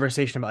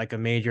conversation about like a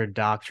major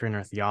doctrine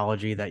or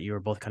theology that you were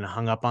both kind of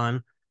hung up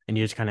on? And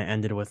you just kind of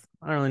ended with,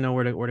 I don't really know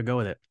where to go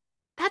with it.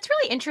 That's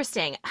really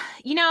interesting.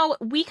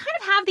 We kind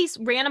of have these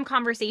random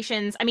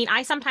conversations. I mean,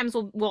 I sometimes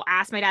will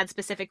ask my dad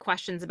specific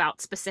questions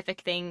about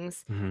specific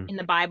things in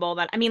the Bible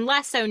that, I mean,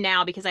 less so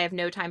now because I have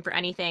no time for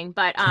anything.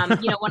 But,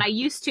 when I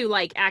used to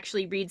like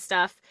actually read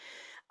stuff,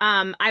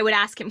 I would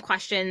ask him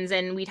questions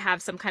and we'd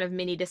have some kind of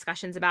mini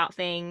discussions about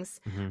things.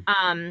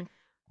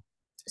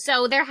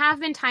 So there have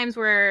been times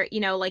where,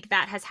 like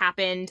that has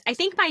happened. I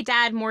think my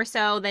dad more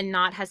so than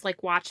not has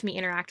like watched me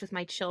interact with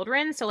my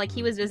children. So like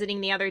he was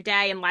visiting the other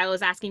day and Lila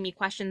was asking me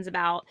questions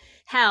about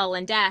hell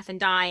and death and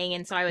dying.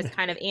 And so I was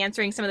kind of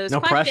answering some of those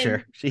questions. No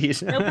pressure.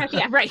 Jeez. No pressure.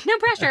 Yeah, right. No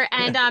pressure.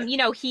 And,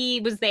 he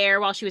was there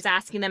while she was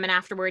asking them. And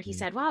afterward he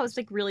said, wow, it was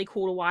like really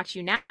cool to watch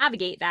you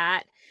navigate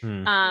that.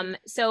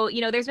 So,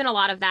 there's been a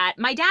lot of that.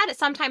 My dad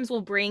sometimes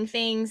will bring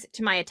things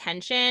to my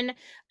attention.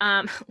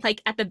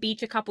 Like at the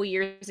beach a couple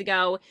years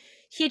ago,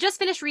 he had just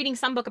finished reading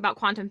some book about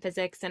quantum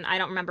physics, and I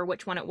don't remember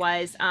which one it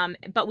was.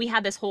 But we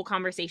had this whole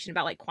conversation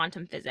about like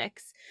quantum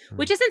physics,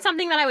 which isn't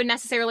something that I would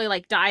necessarily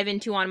like dive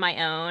into on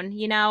my own,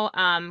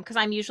 because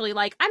I'm usually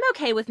like, I'm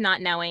okay with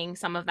not knowing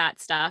some of that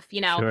stuff,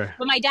 Sure.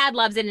 But my dad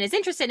loves it and is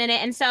interested in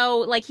it. And so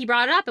like he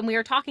brought it up and we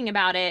were talking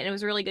about it and it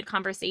was a really good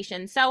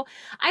conversation. So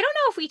I don't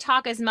know if we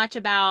talk as much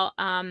about,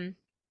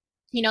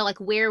 like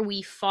where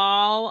we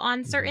fall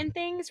on certain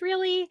things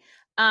really.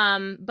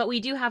 But we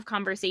do have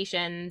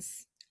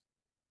conversations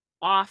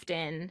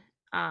often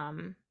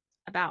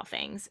about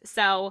things.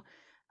 So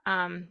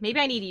maybe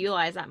I need to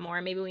utilize that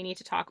more. Maybe we need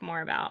to talk more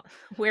about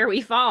where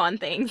we fall on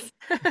things.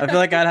 I feel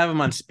like I'd have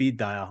him on speed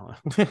dial.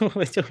 So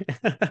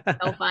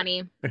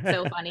funny.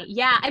 So funny.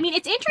 Yeah. I mean,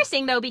 it's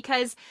interesting though,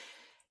 because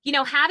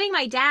having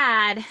my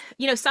dad,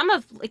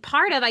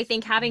 part of, I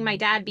think, having my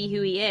dad be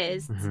who he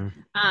is,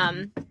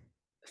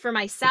 for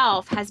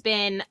myself has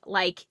been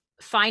like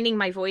finding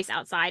my voice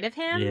outside of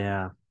him.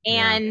 Yeah.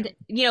 And,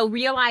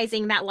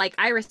 realizing that like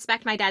I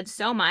respect my dad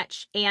so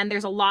much and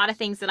there's a lot of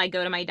things that I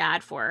go to my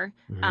dad for,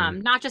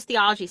 not just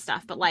theology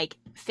stuff, but like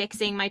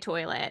fixing my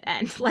toilet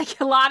and like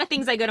a lot of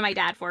things I go to my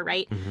dad for.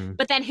 Right.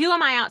 But then who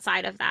am I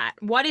outside of that?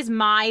 What is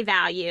my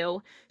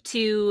value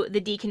to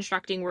the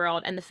deconstructing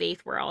world and the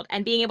faith world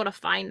and being able to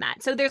find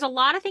that? So there's a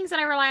lot of things that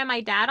I rely on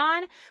my dad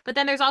on, but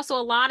then there's also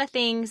a lot of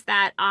things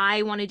that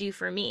I want to do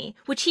for me,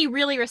 which he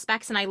really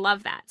respects. And I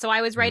love that. So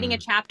I was writing a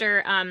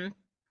chapter,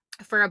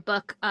 for a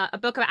book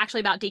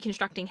actually about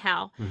deconstructing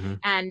hell.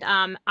 And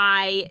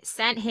I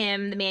sent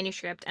him the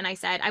manuscript and I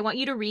said, I want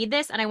you to read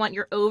this and I want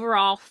your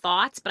overall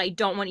thoughts, but I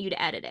don't want you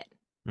to edit it.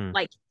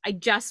 Like,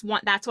 that's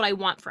what I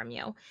want from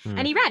you.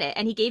 And he read it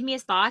and he gave me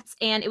his thoughts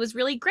and it was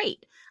really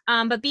great.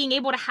 But being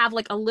able to have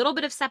like a little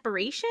bit of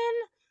separation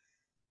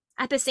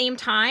at the same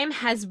time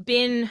has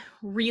been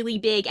really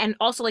big and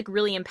also like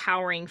really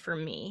empowering for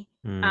me.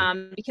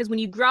 Because when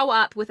you grow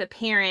up with a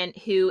parent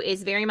who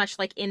is very much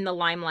like in the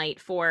limelight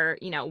for,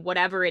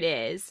 whatever it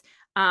is,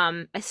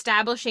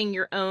 establishing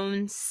your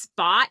own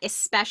spot,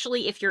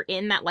 especially if you're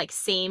in that like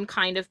same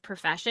kind of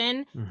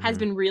profession, has Mm-hmm.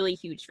 been really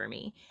huge for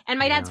me. And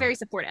my dad's Yeah. very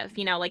supportive,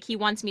 like he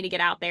wants me to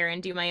get out there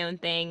and do my own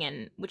thing,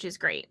 and which is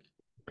great.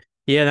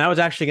 Yeah, that was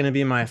actually going to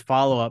be my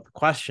follow-up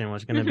question,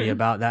 was going to be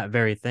about that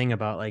very thing,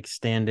 about like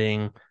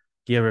standing.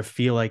 Do you ever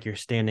feel like you're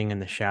standing in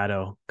the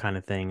shadow kind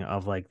of thing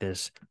of like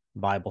this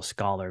Bible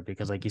scholar?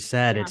 Because like you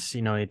said,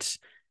 Yeah.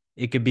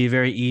 it could be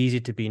very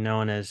easy to be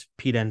known as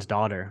Pete Enns'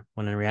 daughter,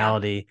 when in Yeah.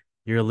 reality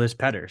you're Liz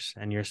Petters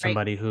and you're Right.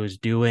 somebody who's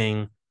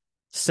doing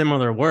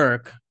similar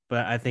work,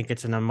 but I think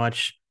it's in a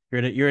much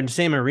you're in the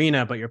same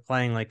arena, but you're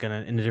playing like in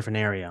a different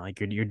area.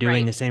 Like you're doing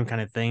Right. the same kind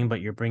of thing, but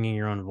you're bringing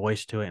your own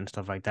voice to it and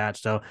stuff like that.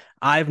 So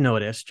I've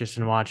noticed just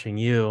in watching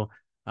you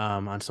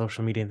on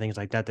social media and things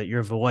like that, that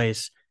your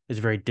voice is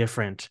very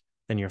different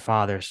than your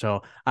father.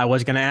 So I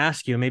was going to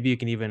ask you, maybe you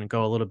can even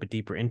go a little bit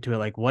deeper into it.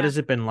 Like, what Yeah. has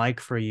it been like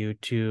for you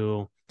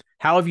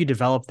how have you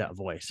developed that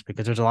voice?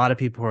 Because there's a lot of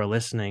people who are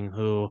listening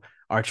who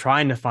are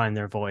trying to find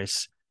their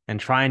voice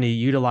and trying to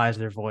utilize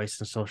their voice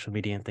in social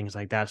media and things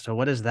like that. So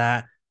what does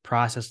that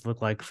process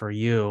look like for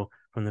you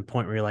from the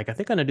point where you're like, I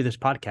think I'm going to do this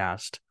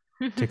podcast,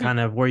 to kind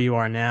of where you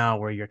are now,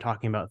 where you're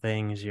talking about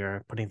things,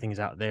 you're putting things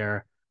out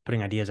there,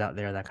 putting ideas out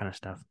there, that kind of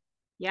stuff?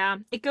 Yeah,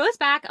 it goes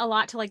back a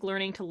lot to like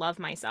learning to love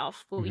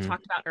myself, what we Mm-hmm.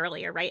 talked about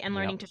earlier, right? And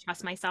Yeah. learning to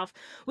trust myself,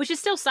 which is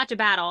still such a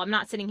battle. I'm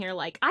not sitting here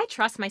like I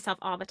trust myself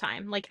all the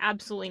time. Like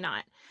absolutely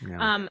not.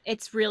 Yeah.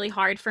 It's really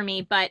hard for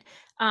me, but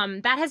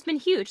that has been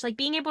huge. Like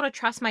being able to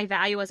trust my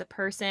value as a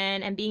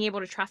person and being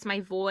able to trust my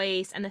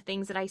voice and the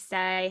things that I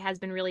say has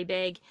been really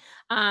big.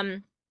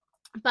 Um,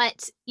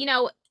 but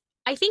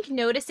I think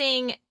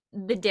noticing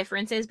the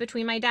differences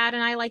between my dad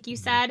and I, like you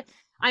Mm-hmm. said,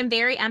 I'm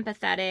very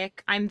empathetic.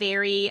 I'm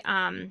very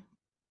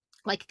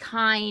like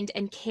kind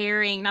and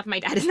caring. Not that my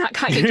dad is not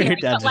kind and Your caring,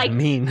 but dad's just like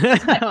mean.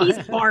 but he's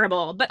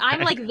horrible. But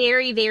I'm like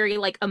very, very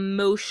like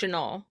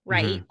emotional,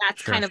 right? Mm-hmm.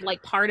 That's Sure. kind of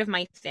like part of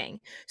my thing.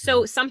 Mm-hmm.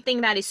 So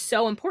something that is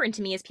so important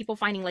to me is people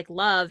finding like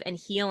love and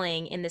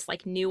healing in this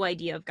like new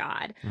idea of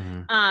God.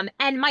 Mm-hmm.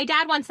 And my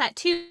dad wants that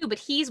too, but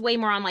he's way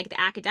more on like the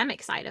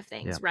academic side of Yeah.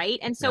 things, right?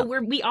 And so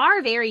Yeah. we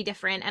are very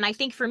different. And I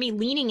think for me,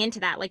 leaning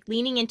into that, like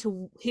leaning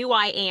into who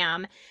I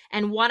am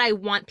and what I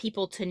want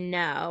people to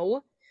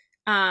know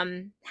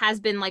has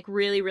been like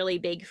really really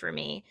big for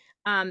me,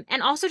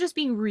 and also just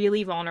being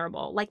really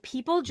vulnerable. Like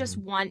people just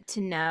Mm-hmm. want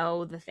to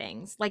know the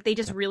things, like they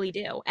just Yep. really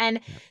do, and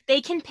Yep.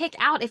 they can pick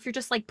out if you're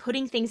just like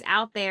putting things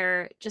out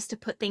there just to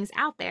put things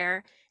out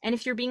there, and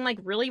if you're being like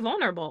really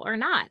vulnerable or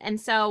not.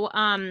 And so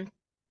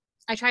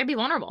I try to be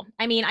vulnerable.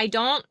 I mean, I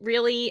don't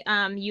really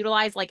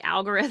utilize like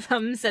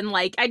algorithms and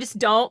like I just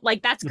don't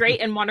like that's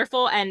great and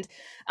wonderful. And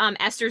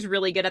Esther's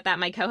really good at that,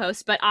 my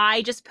co-host, but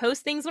I just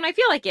post things when I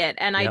feel like it.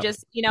 And I Yep.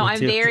 just, Me I'm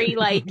too. very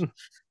like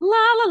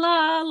la la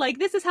la, like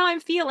this is how I'm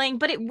feeling,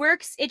 but it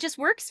works. It just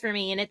works for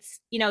me. And it's,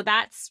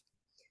 that's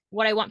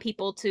what I want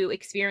people to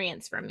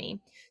experience from me.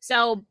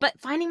 So, but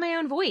finding my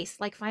own voice,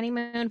 like finding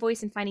my own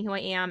voice and finding who I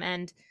am,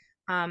 and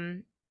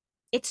um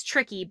it's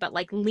tricky, but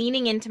like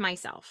leaning into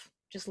myself,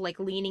 just like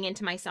leaning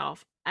into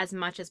myself as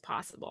much as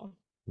possible.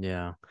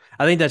 Yeah.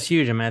 I think that's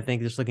huge. I mean, I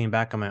think just looking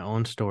back on my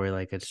own story,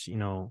 like it's,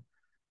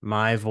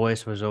 my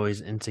voice was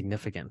always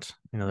insignificant.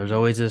 There's Mhm.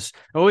 always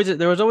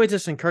there was always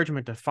this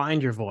encouragement to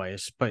find your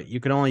voice, but you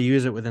could only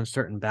use it within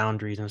certain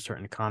boundaries and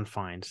certain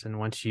confines. And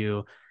once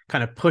you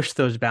kind of push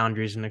those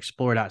boundaries and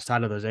explored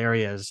outside of those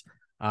areas,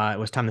 it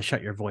was time to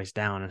shut your voice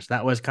down. And so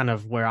that was kind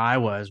of where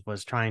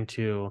was trying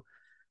to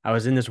I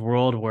was in this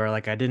world where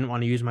like I didn't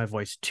want to use my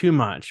voice too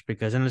much,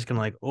 because then it's gonna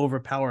like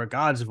overpower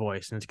God's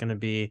voice, and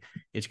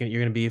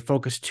you're gonna be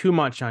focused too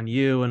much on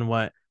you and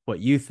what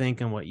you think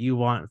and what you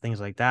want and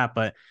things like that.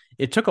 But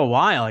it took a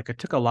while. Like it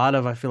took a lot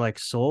of, I feel like,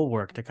 soul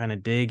work to kind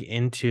of dig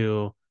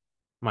into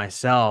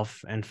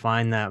myself and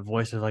find that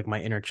voice of like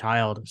my inner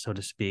child, so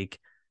to speak,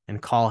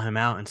 and call him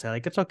out and say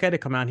like it's okay to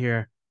come out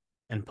here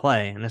and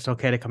play, and it's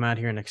okay to come out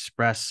here and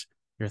express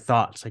your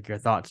thoughts. Like your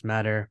thoughts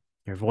matter,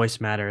 your voice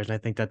matters. And I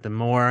think that the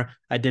more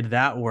I did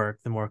that work,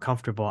 the more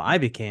comfortable I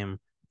became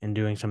in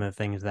doing some of the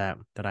things that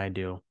I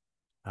do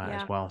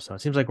as Yeah. well. So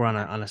it seems like we're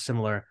on a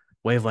similar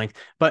wavelength.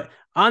 But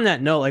on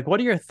that note, like, what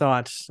are your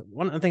thoughts?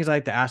 One of the things I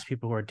like to ask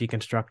people who are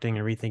deconstructing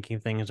and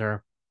rethinking things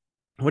are,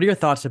 what are your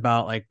thoughts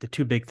about like the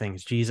two big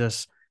things,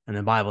 Jesus and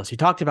the Bible? So you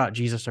talked about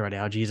Jesus already,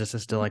 how Jesus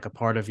is still like a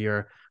part of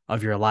your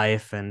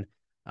life, and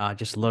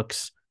just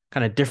looks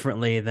kind of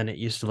differently than it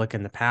used to look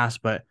in the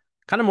past. But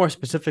kind of more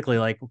specifically,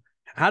 like,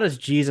 how does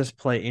Jesus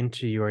play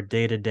into your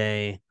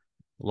day-to-day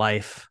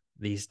life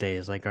these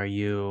days? Like, do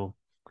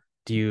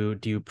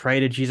you pray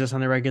to Jesus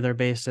on a regular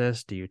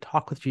basis? Do you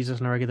talk with Jesus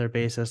on a regular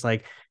basis?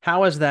 Like,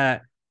 how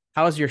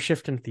has your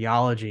shift in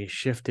theology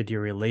shifted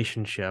your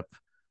relationship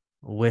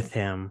with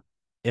him,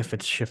 if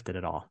it's shifted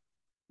at all?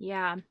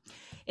 Yeah.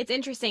 It's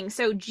interesting.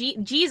 So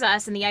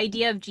Jesus and the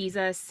idea of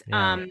Jesus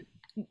Yeah.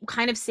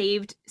 kind of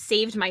saved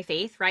my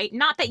faith, right?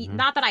 Not that Mhm.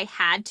 not that I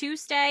had to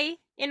stay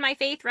in my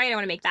faith, right? I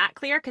want to make that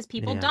clear because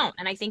people Yeah. don't.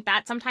 And I think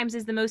that sometimes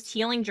is the most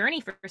healing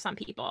journey for some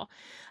people.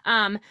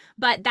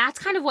 But that's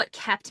kind of what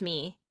kept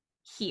me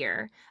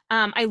here.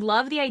 I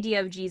love the idea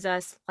of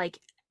Jesus, like,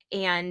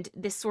 and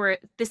this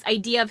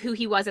idea of who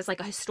he was as like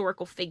a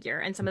historical figure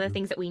and some of the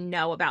things that we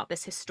know about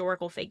this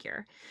historical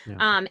figure.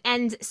 Yeah.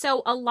 And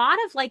so a lot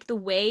of like the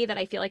way that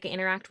I feel like I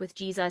interact with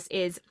Jesus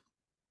is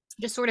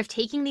just sort of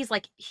taking these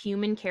like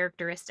human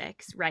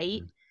characteristics,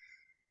 right?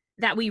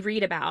 That we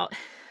read about,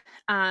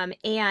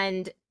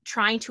 and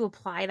trying to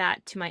apply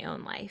that to my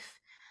own life,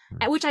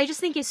 which I just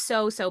think is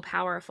so, so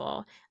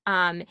powerful.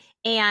 And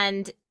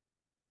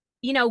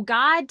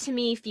God to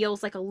me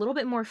feels like a little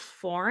bit more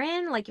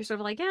foreign. Like you're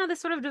sort of like, yeah,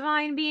 this sort of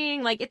divine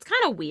being, like it's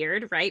kind of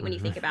weird, right? When you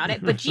think about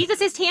it, but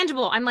Jesus is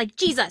tangible. I'm like,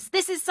 Jesus,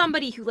 this is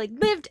somebody who like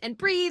lived and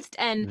breathed.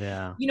 And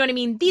Yeah. you know what I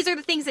mean? These are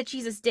the things that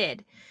Jesus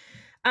did,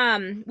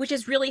 which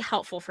is really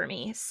helpful for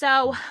me.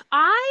 So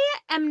I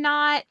don't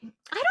know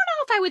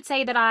if I would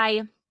say that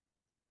I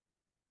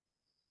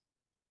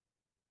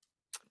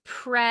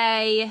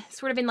pray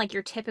sort of in like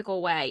your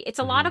typical way. It's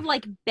a lot of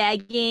like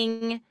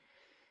begging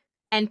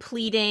and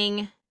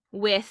pleading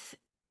with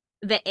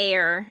the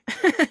air,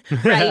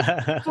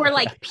 right? For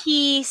like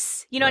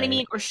peace, you know what I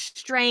mean? Or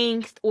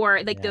strength,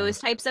 or like those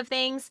types of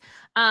things.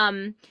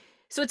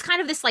 So it's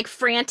kind of this like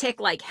frantic,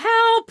 like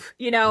help,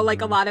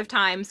 like a lot of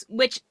times,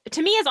 which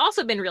to me has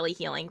also been really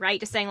healing, right?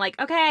 Just saying like,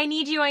 okay, I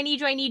need you, I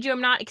need you, I need you.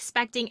 I'm not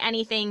expecting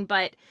anything,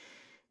 but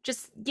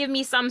just give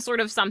me some sort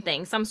of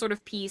something, some sort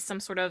of peace, some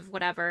sort of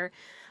whatever.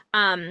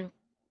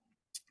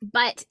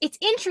 But it's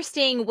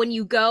interesting when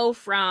you go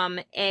from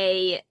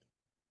a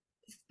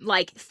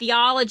like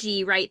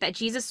theology, right, that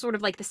Jesus sort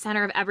of like the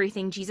center of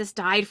everything, Jesus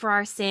died for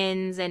our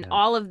sins and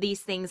all of these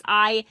things.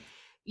 I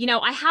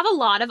have a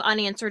lot of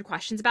unanswered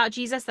questions about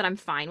Jesus that I'm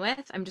fine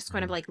with. I'm just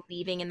kind of like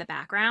leaving in the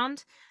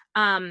background.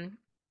 But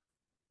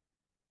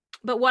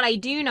what I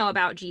do know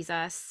about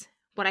Jesus,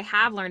 what I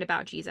have learned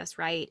about Jesus,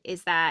 right,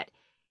 is that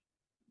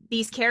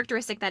these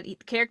characteristics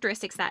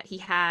that he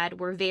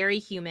had were very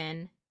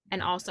human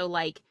and also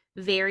like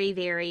very,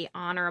 very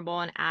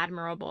honorable and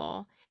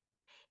admirable.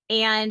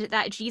 And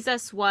that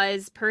Jesus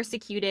was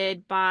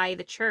persecuted by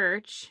the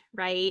church,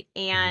 right?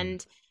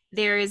 And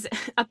there's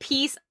a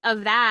piece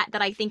of that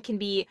I think can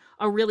be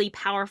a really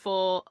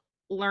powerful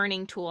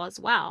learning tool as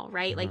well,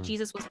 right? Like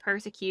Jesus was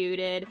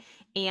persecuted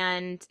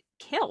and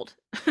killed,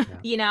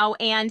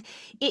 and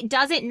it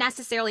doesn't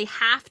necessarily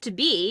have to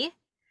be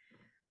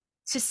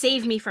to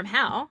save me from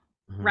hell,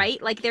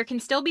 right? Like there can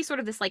still be sort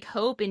of this like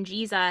hope in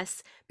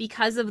Jesus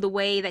because of the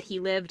way that he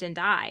lived and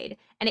died.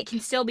 And it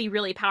can still be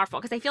really powerful,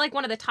 because I feel like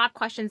one of the top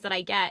questions that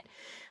I get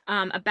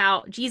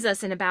about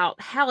Jesus and about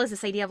hell is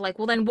this idea of like,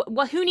 well, then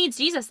who needs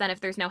Jesus then if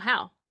there's no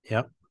hell?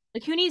 Yep.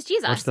 Like who needs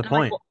Jesus? What's the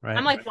point, right?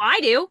 I'm like, well, I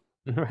do.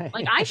 Right.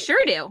 Like I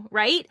sure do,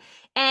 right?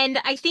 And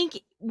I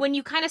think when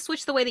you kind of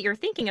switch the way that you're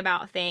thinking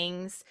about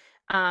things,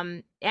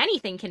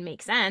 anything can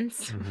make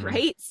sense,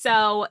 right?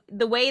 So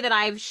the way that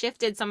I've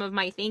shifted some of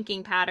my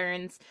thinking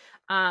patterns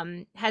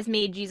has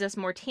made Jesus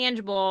more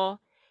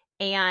tangible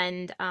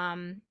and a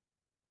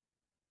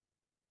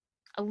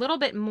little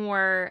bit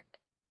more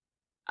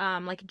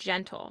like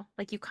gentle.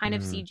 Like you kind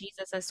of see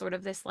Jesus as sort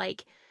of this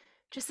like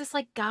just this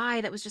like guy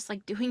that was just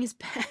like doing his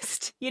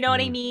best, you know what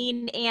I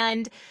mean?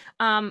 And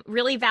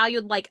really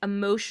valued like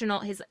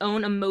his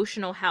own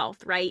emotional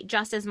health, right?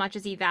 Just as much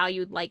as he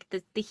valued like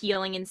the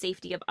healing and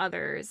safety of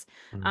others.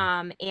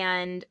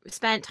 And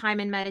spent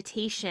time in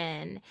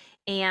meditation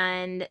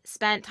and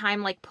spent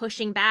time like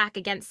pushing back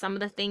against some of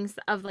the things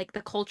of like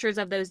the cultures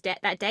of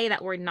that day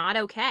that were not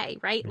okay,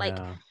 right? Like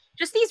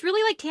just these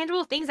really like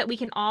tangible things that we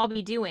can all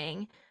be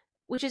doing,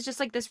 which is just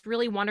like this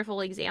really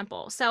wonderful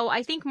example. So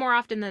I think more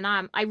often than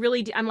not,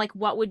 I'm like,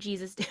 what would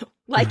Jesus do?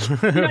 Like,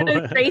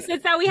 those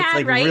bracelets that we had,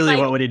 like, right? Really, like,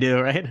 what would he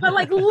do, right? But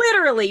like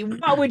literally,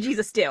 what would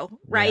Jesus do,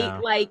 right?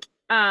 Like,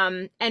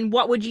 and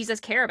what would Jesus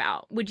care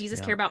about? Would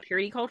Jesus care about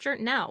purity culture?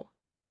 No.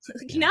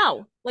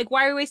 No. Like,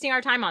 why are we wasting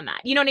our time on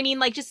that? You know what I mean?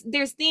 Like, just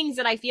there's things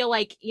that I feel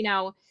like,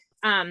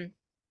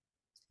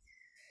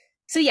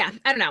 so yeah,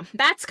 I don't know.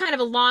 That's kind of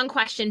a long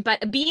question,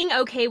 but being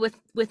okay with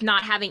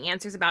not having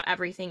answers about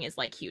everything is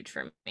like huge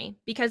for me,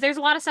 because there's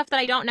a lot of stuff that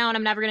I don't know and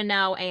I'm never going to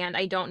know, and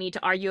I don't need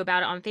to argue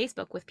about it on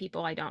Facebook with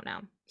people I don't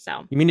know.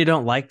 So you mean you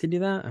don't like to do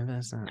that?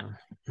 That's not... No.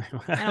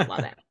 I don't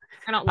love it.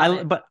 I don't love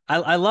it. But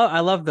I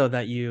love though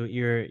that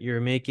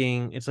you're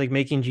making, it's like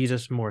making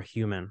Jesus more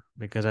human,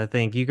 because I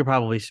think you could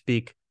probably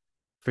speak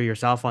for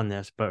yourself on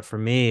this, but for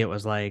me it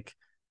was like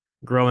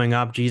growing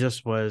up,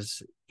 Jesus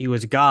was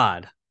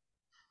God.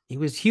 He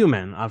was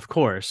human, of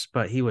course,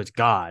 but he was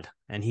God,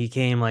 and he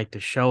came like to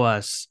show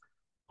us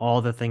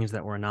all the things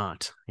that we're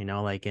not,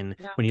 like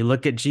when you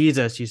look at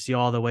Jesus, you see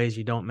all the ways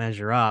you don't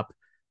measure up,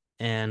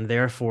 and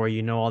therefore,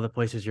 all the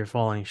places you're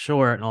falling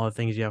short and all the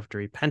things you have to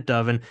repent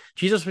of. And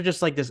Jesus was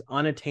just like this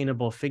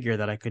unattainable figure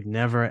that I could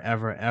never,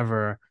 ever,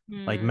 ever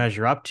like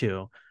measure up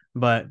to.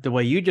 But the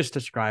way you just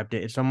described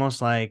it, it's almost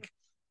like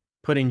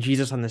putting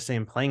Jesus on the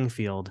same playing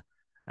field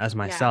as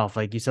myself.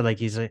 Like you said, like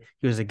he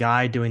was a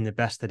guy doing the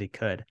best that he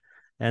could.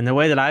 And the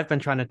way that I've been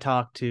trying to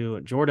talk to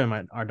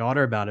Jordan, our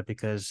daughter, about it,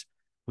 because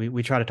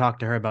we try to talk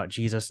to her about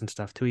Jesus and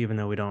stuff too, even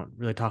though we don't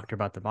really talk to her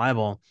about the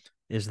Bible,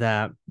 is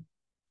that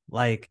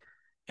like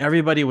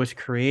everybody was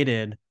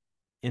created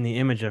in the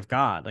image of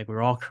God. Like we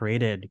were all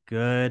created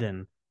good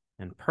and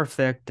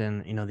perfect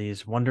and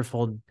these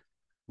wonderful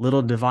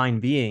little divine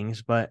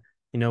beings, but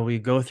we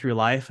go through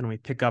life and we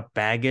pick up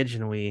baggage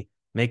and we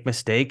make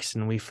mistakes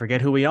and we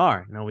forget who we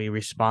are. We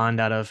respond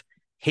out of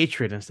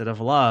hatred instead of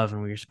love,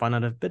 and we respond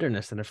out of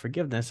bitterness instead of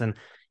forgiveness. And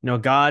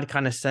God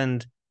kind of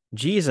send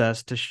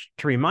Jesus to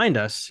remind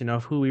us,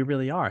 of who we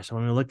really are. So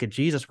when we look at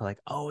Jesus, we're like,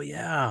 oh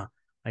yeah,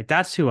 like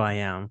that's who I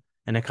am,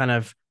 and it kind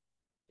of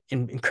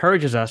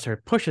encourages us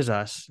or pushes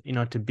us,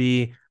 to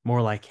be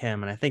more like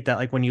him. And I think that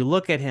like when you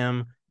look at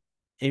him,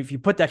 if you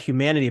put that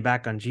humanity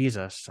back on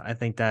Jesus, I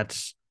think that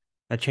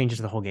changes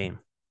the whole game.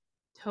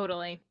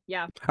 Totally.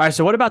 Yeah. All right.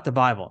 So what about the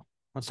Bible?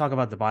 Let's talk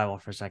about the Bible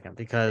for a second,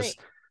 because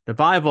the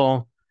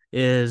Bible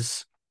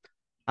is,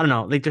 I don't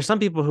know, like there's some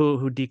people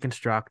who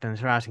deconstruct and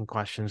start asking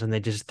questions and they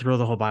just throw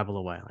the whole Bible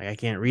away. Like, I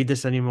can't read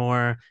this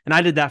anymore. And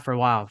I did that for a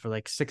while. For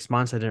like 6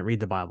 months, I didn't read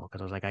the Bible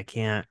because I was like, I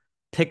can't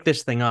pick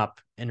this thing up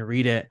and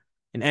read it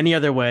in any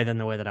other way than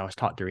the way that I was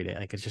taught to read it.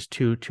 Like, it's just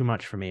too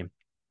much for me.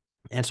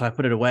 And so I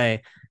put it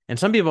away. And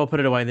some people put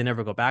it away, they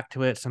never go back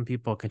to it. Some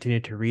people continue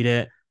to read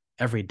it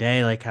every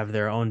day, like have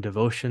their own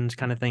devotions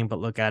kind of thing, but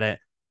look at it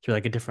through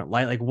like a different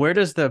light. Like, where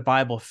does the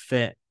Bible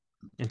fit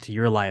into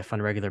your life on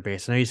a regular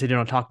basis? I know you said you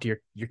don't talk to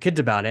your kids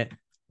about it.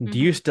 Do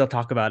you still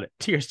talk about it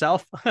to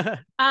yourself?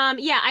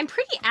 Yeah, I'm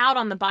pretty out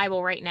on the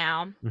Bible right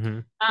now.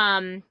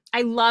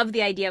 I love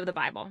the idea of the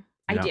Bible.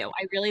 I do.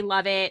 I really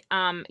love it.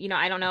 I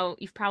don't know,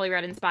 you've probably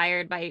read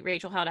Inspired by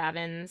Rachel Held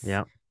Evans.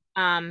 Yeah.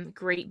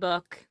 Great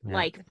book,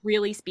 like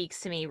really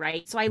speaks to me,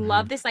 right? So I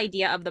love this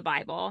idea of the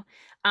Bible.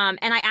 And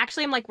I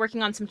actually am like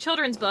working on some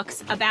children's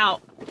books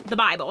about the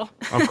Bible.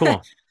 Oh,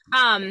 cool.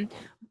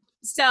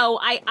 So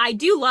I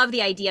do love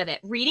the idea of it.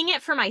 Reading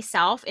it for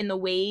myself in the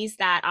ways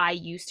that I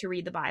used to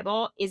read the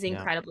Bible is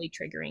incredibly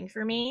triggering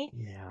for me.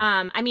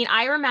 I mean,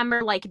 I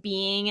remember like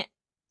being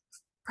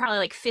probably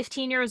like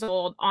 15 years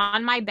old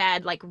on my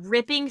bed, like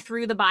ripping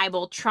through the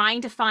Bible,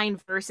 trying to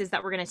find verses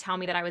that were going to tell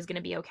me that I was going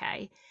to be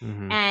okay.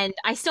 And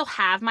I still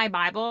have my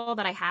Bible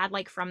that I had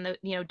like from the,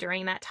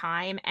 during that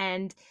time.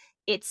 And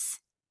it's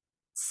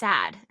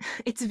sad.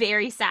 It's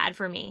very sad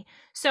for me.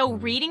 So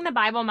reading the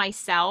Bible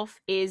myself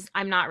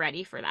I'm not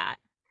ready for that.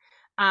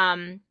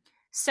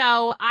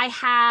 So I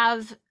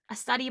have a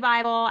study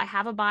Bible, I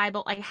have a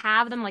Bible, I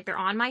have them like they're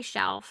on my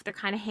shelf. They're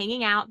kind of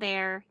hanging out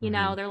there,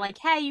 they're like,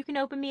 hey, you can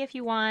open me if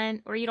you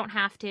want, or you don't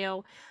have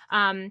to.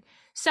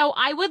 So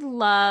I would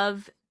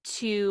love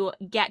to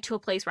get to a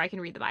place where I can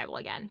read the Bible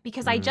again,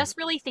 because I just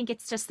really think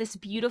it's just this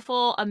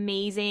beautiful,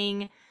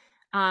 amazing,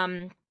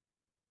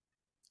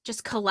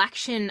 just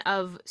collection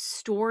of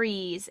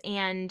stories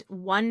and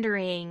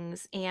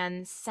wonderings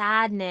and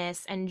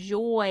sadness and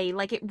joy.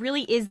 Like, it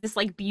really is this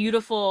like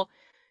beautiful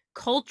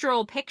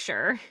cultural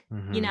picture,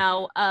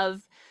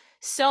 of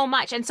so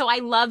much. And so I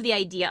love the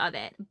idea of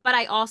it, but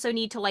I also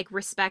need to like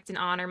respect and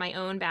honor my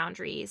own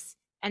boundaries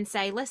and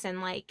say,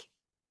 listen, like,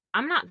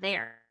 I'm not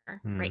there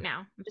right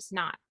now. I'm just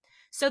not.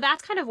 So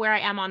that's kind of where I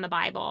am on the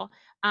Bible.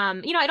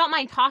 I don't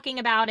mind talking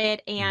about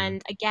it.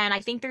 And again, I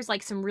think there's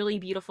like some really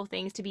beautiful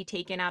things to be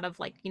taken out of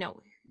like,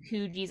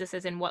 who Jesus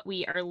is and what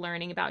we are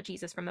learning about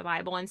Jesus from the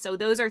Bible. And so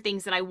those are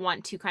things that I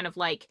want to kind of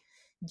like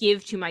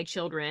give to my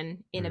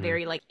children in a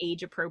very like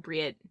age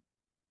appropriate,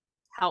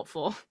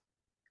 helpful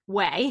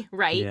way.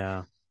 Right.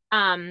 Yeah.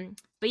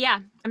 But yeah,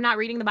 I'm not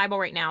reading the Bible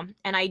right now,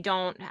 and I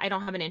don't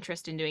have an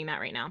interest in doing that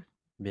right now.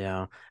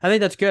 Yeah. I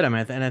think that's good. I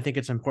mean, and I think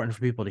it's important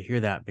for people to hear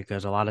that,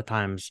 because a lot of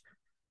times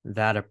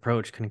that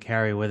approach can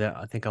carry with it,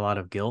 I think, a lot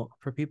of guilt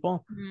for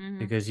people,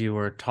 because you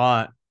were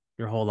taught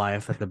your whole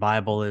life that the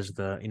Bible is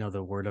the,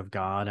 the word of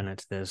God, and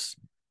it's this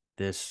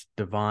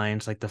divine,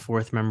 it's like the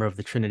fourth member of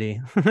the Trinity.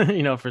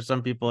 For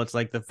some people it's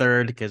like the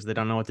third, because they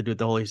don't know what to do with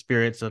the Holy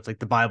Spirit. So it's like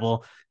the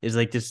Bible is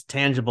like this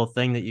tangible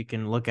thing that you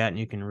can look at and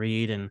you can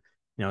read, and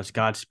it's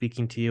God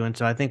speaking to you. And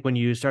so I think when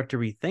you start to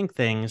rethink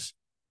things,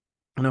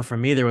 for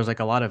me, there was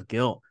like a lot of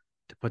guilt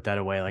to put that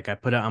away. Like, I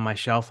put it on my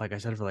shelf, like I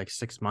said, for like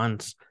 6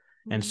 months.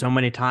 And so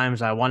many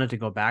times I wanted to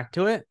go back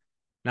to it,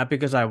 not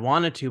because I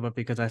wanted to, but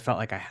because I felt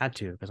like I had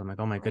to, because I'm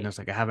like, oh my goodness,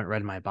 like I haven't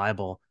read my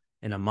Bible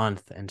in a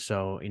month. And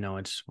so,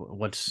 it's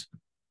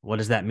what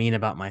does that mean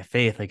about my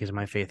faith? Like, is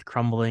my faith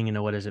crumbling?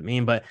 What does it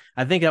mean? But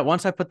I think that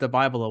once I put the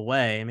Bible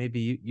away,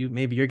 maybe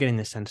maybe you're getting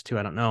this sense too,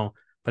 I don't know,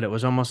 but it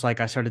was almost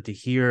like I started to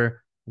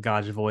hear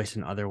God's voice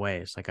in other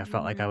ways. Like, I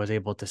felt like I was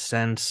able to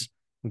sense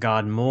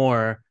God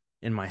more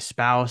in my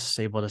spouse,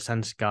 able to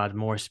sense God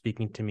more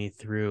speaking to me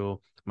through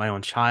my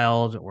own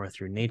child or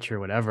through nature,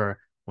 whatever,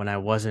 when I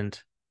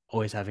wasn't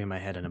always having my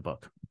head in a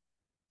book.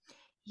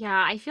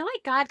 Yeah, I feel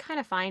like God kind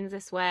of finds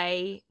this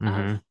way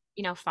of,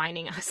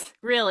 finding us,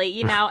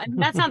 really,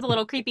 and that sounds a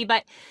little creepy,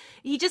 but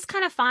he just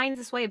kind of finds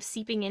this way of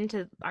seeping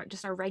into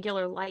our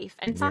regular life.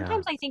 And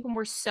sometimes I think when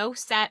we're so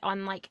set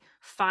on like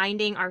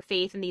finding our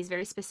faith in these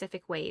very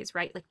specific ways,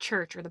 right? Like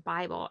church or the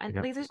Bible, and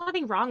like, there's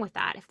nothing wrong with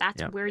that if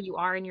that's where you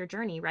are in your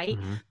journey, right?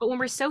 But when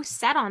we're so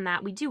set on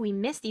that, we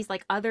miss these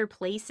like other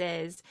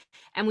places,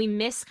 and we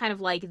miss kind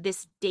of like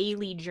this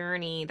daily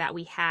journey that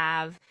we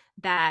have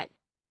that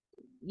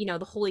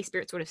the Holy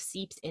Spirit sort of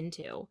seeps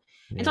into.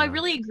 And so I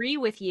really agree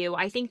with you.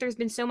 I think there's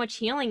been so much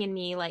healing in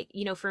me, like,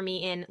 for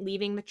me, in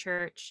leaving the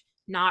church,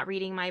 not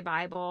reading my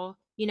Bible,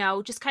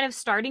 just kind of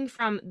starting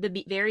from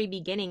the very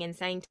beginning and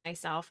saying to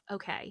myself,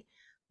 okay,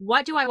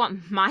 what do I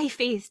want my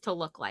faith to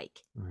look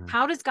like?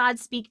 How does God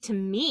speak to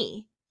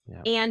me?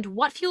 And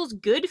what feels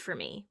good for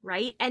me,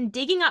 right? And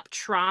digging up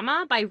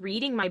trauma by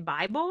reading my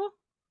Bible,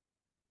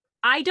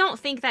 I don't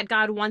think that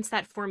God wants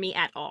that for me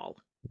at all.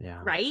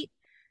 Right?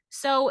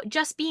 So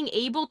just being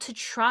able to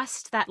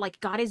trust that, like,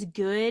 God is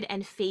good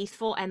and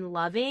faithful and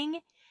loving,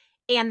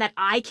 and that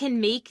I can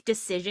make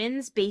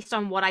decisions based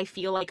on what I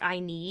feel like I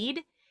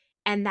need,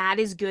 and that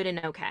is good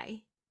and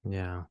okay.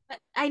 But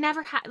I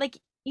never had, like,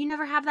 you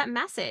never have that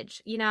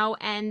message,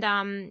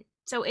 and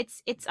so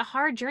it's a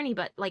hard journey,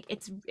 but like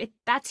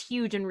that's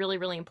huge and really,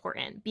 really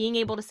important. Being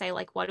able to say,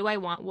 like, what do I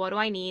want? What do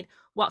I need?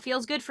 What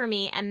feels good for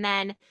me? And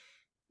then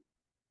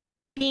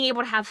being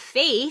able to have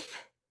faith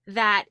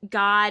that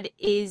God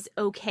is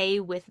okay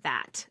with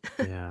that.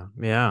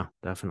 Yeah,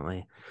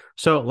 definitely.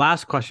 So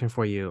last question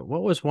for you.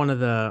 What's one of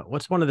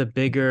the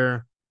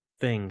bigger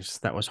things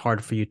that was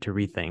hard for you to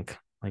rethink?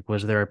 Like,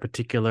 was there a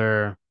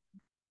particular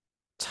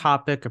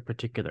topic, a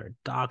particular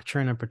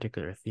doctrine, a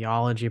particular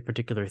theology, a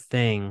particular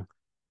thing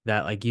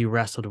that, like, you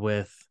wrestled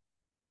with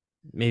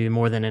maybe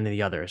more than any of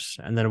the others?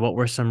 And then what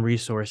were some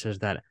resources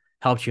that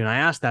helped you? And I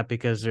asked that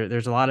because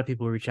there's a lot of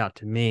people who reach out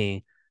to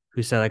me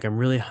who said, like, I'm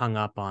really hung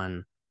up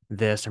on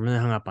this, I'm really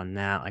hung up on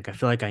that. Like, I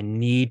feel like I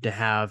need to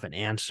have an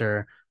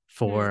answer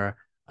for,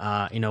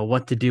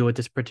 what to do with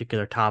this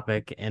particular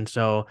topic. And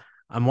so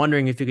I'm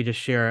wondering if you could just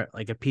share,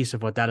 like, a piece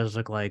of what that has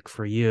looked like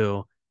for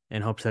you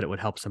in hopes that it would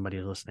help somebody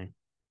who's listening.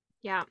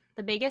 Yeah.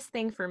 The biggest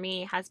thing for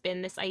me has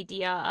been this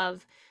idea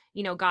of,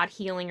 God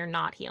healing or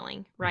not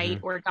healing, right?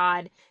 Or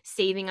God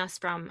saving us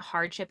from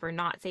hardship or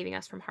not saving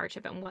us from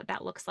hardship, and what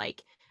that looks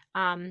like.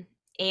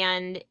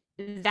 And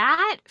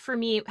that for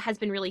me has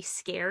been really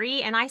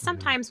scary. And I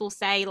sometimes will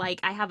say, like,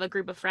 I have a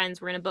group of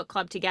friends, we're in a book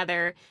club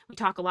together, we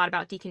talk a lot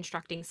about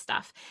deconstructing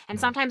stuff. And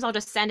sometimes I'll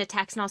just send a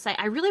text and I'll say,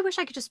 I really wish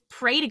I could just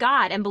pray to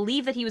God and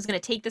believe that he was going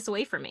to take this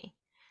away from me.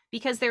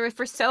 Because there was,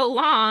 for so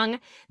long,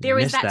 there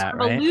was that sort of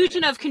right?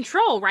 illusion of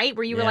control, right?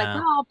 Where you were like,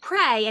 well, I'll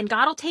pray and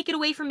God will take it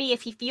away from me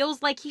if he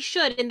feels like he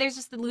should. And there's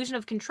just the illusion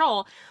of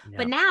control.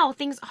 But now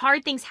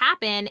hard things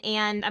happen.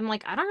 And I'm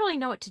like, I don't really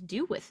know what to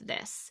do with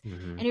this.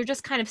 And you're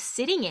just kind of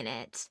sitting in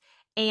it,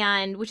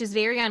 and which is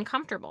very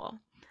uncomfortable.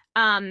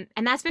 And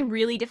that's been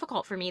really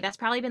difficult for me. That's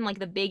probably been like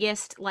the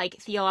biggest, like,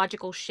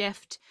 theological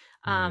shift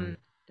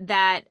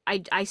that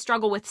I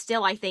struggle with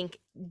still, I think,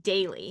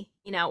 daily,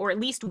 or at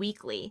least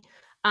weekly.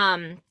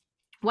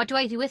 What do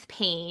I do with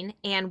pain,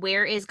 and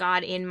where is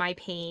God in my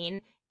pain,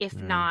 if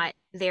not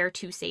there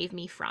to save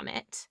me from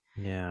it?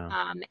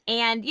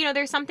 And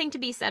there's something to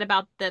be said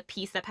about the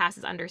peace that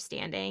passes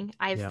understanding.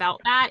 I've felt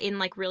that in,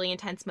 like, really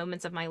intense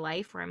moments of my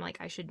life where I'm like,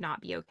 I should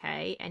not be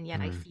okay, and yet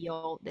I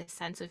feel this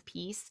sense of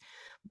peace.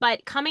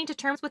 But coming to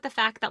terms with the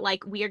fact that,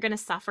 like, we are going to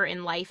suffer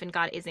in life and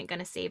God isn't going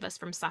to save us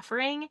from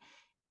suffering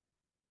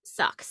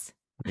sucks.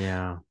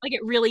 Like,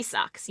 it really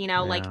sucks,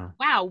 like,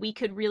 wow, we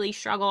could really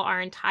struggle our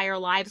entire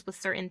lives with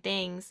certain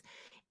things,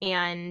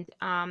 and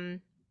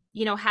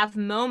have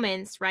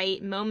moments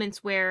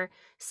where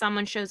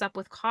someone shows up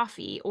with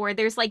coffee, or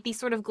there's, like, these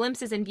sort of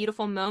glimpses and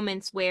beautiful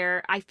moments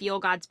where I feel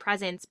God's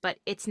presence, but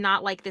it's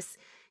not like this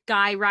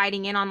guy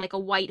riding in on, like, a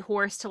white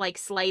horse to, like,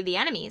 slay the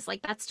enemies.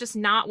 Like, that's just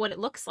not what it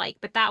looks like.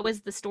 But that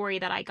was the story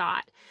that I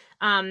got.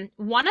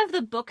 One of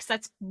the books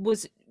that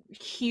was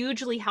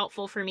hugely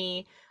helpful for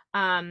me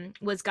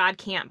was God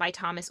Can't by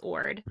Thomas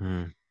Oord.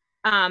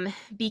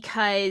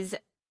 Because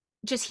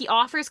just he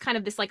offers kind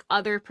of this, like,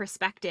 other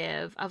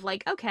perspective of,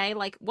 like, okay,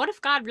 like, what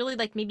if God really,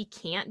 like, maybe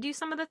can't do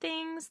some of the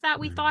things that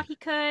we thought he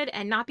could,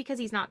 and not because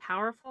he's not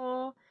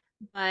powerful,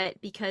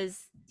 but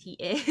because he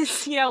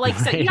is, like,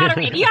 so you gotta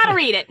read it. You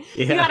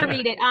gotta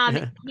read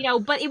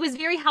it. But it was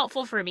very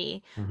helpful for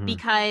me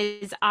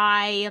because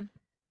I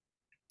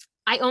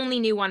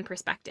only knew one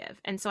perspective,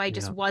 and so I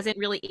just wasn't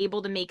really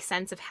able to make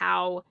sense of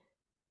how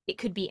it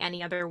could be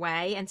any other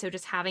way. And so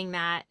just having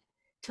that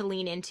to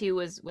lean into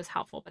was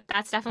helpful. But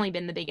that's definitely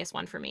been the biggest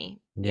one for me.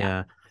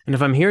 And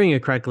if I'm hearing you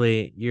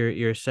correctly,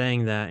 you're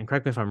saying that, and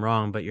correct me if I'm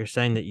wrong, but you're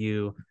saying that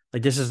you,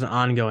 like, this is an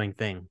ongoing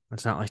thing.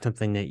 It's not like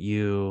something that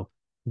you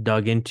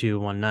dug into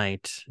one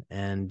night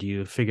and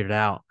you figured it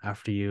out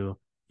after you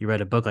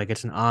read a book. Like,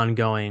 it's an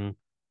ongoing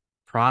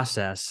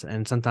process,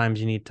 and sometimes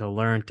you need to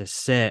learn to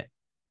sit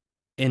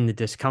in the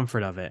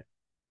discomfort of it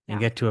and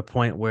get to a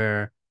point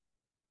where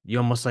you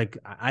almost, like,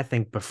 I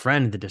think,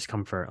 befriend the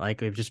discomfort.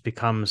 Like, it just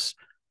becomes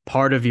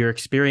part of your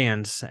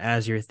experience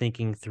as you're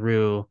thinking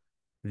through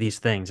these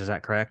things. Is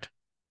that correct?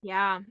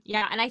 Yeah.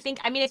 And I think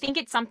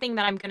it's something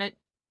that I'm going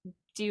to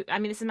do. I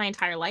mean, this is my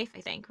entire life, I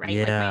think, right?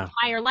 Like, my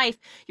entire life,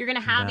 you're going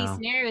to have these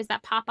scenarios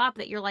that pop up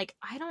that you're like,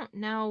 I don't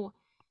know,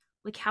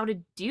 like, how to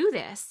do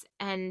this.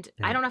 And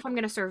I don't know if I'm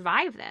going to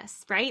survive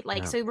this, right?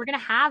 Like, so we're going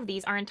to have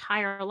these our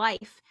entire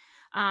life.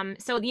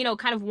 So,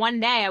 kind of one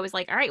day I was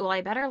like, all right, well,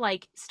 I better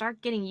like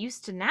start getting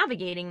used to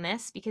navigating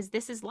this because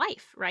this is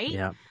life, right?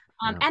 Yeah.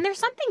 And there's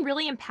something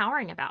really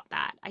empowering about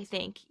that, I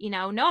think.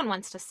 No one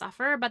wants to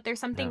suffer, but there's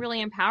something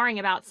really empowering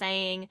about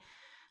saying,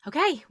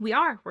 okay,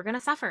 we're going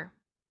to suffer.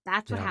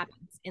 That's what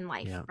happens in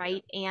life,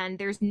 right? And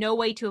there's no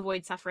way to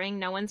avoid suffering.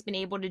 No one's been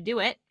able to do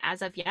it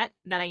as of yet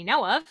that I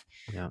know of.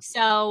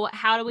 So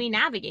how do we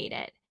navigate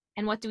it?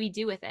 And what do we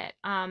do with it?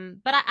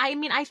 But I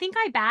mean, I think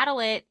I battle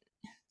it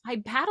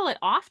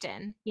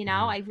often,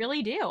 I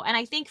really do. And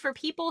I think for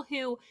people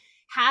who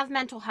have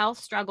mental health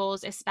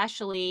struggles,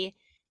 especially,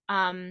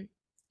 you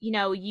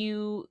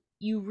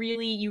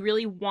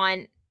really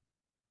want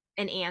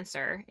an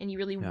answer and you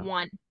really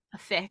want a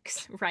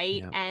fix,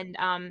 right?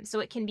 And so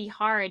it can be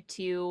hard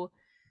to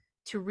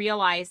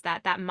realize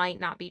that might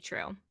not be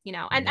true,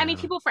 and I mean,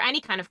 people for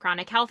any kind of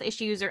chronic health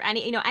issues or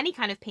any any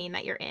kind of pain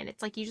that you're in,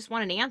 it's like you just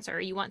want an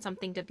answer, you want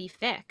something to be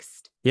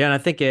fixed. And I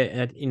think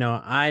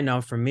I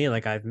know for me,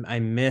 like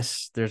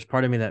there's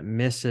part of me that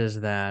misses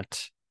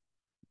that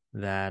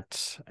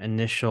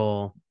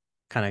initial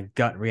kind of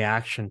gut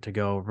reaction to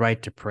go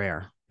right to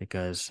prayer,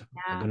 because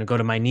I'm going to go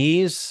to my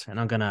knees and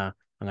I'm going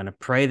to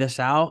pray this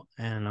out,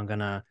 and I'm going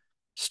to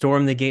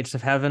storm the gates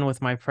of heaven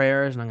with my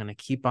prayers, and I'm going to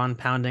keep on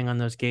pounding on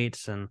those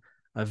gates, and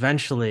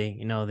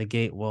eventually, the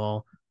gate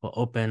will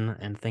open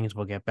and things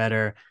will get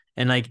better.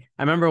 And like,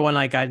 I remember when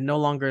like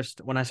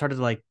when I started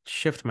to like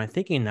shift my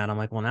thinking, that I'm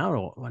like, well, now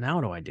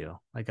what do I do?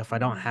 Like, if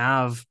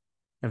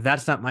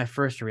that's not my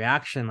first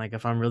reaction, like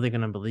if I'm really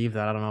going to believe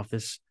that, I don't know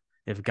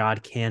if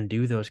God can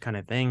do those kind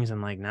of things.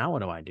 And like, now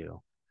what do I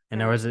do? And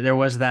there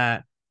was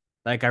that,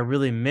 like, I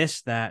really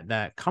missed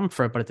that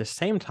comfort, but at the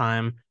same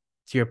time,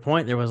 to your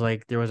point, there was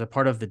a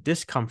part of the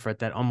discomfort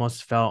that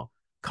almost felt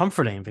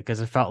comforting, because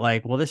it felt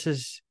like, well, this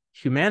is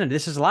humanity,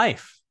 this is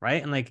life,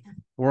 right? And like,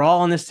 we're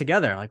all in this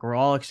together, like we're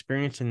all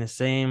experiencing the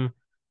same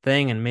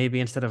thing. And maybe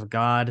instead of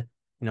God,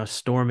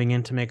 storming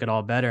in to make it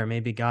all better,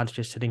 maybe God's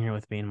just sitting here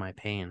with me in my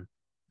pain,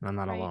 and I'm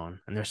not alone.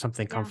 And there's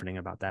something comforting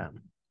about that.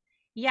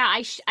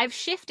 Yeah, I've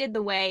shifted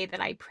the way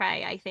that I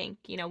pray, I think,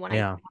 when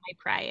I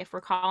pray, if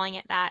we're calling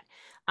it that.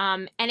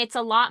 And it's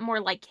a lot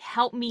more like,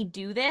 help me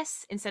do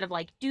this, instead of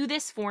like, do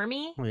this for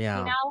me.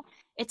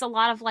 It's a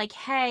lot of like,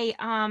 hey,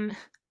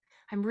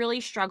 I'm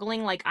really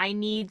struggling. Like, I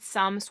need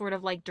some sort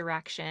of like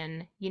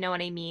direction. You know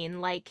what I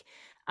mean? Like,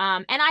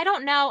 and I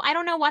don't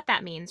know what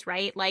that means,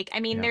 right? Like,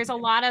 I mean, there's a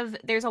lot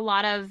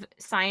of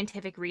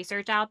scientific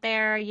research out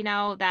there,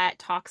 that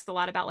talks a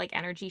lot about like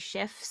energy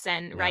shifts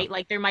and right,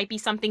 like there might be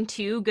something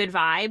to good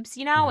vibes,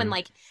 and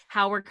like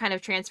how we're kind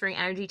of transferring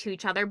energy to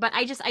each other. But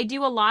I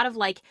do a lot of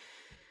like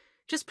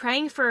just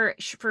praying for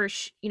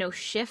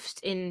shift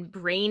in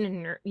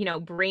brain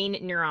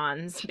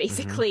neurons,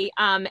 basically.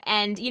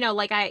 And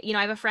like I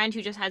have a friend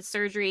who just had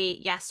surgery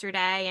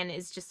yesterday and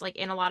is just like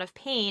in a lot of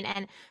pain,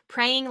 and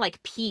praying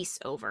like peace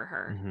over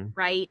her,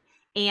 right?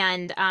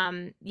 And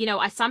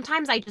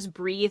sometimes I just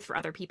breathe for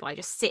other people. I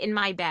just sit in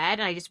my bed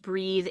and I just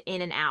breathe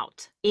in and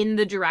out in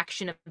the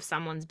direction of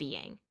someone's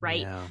being,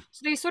 right?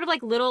 So there's sort of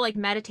like little like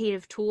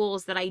meditative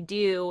tools that I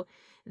do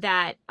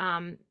that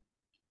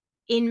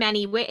in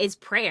many ways is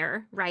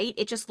prayer, right?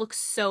 It just looks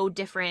so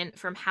different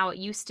from how it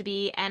used to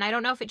be. And I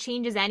don't know if it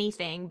changes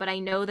anything, but I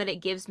know that it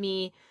gives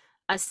me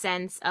a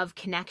sense of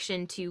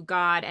connection to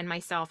God and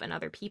myself and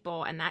other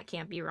people, and that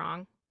can't be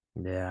wrong.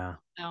 Yeah.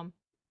 So.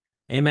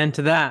 Amen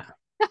to that.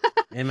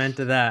 Amen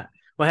to that.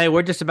 Well, hey,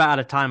 we're just about out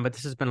of time, but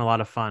this has been a lot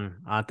of fun.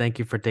 Thank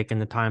you for taking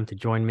the time to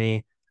join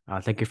me.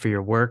 Thank you for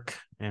your work,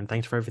 and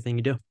thanks for everything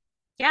you do.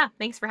 Yeah,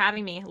 thanks for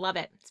having me. Love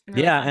it. It's been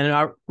really fun.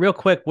 And real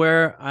quick,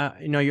 where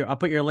I'll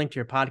put your link to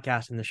your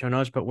podcast in the show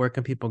notes, but where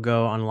can people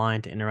go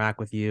online to interact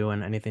with you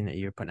and anything that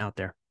you're putting out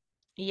there?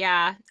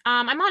 Yeah,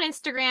 I'm on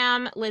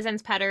Instagram, Liz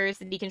Enns Petters,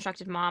 the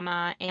Deconstructed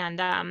Mama,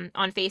 and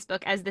on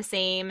Facebook as the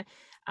same.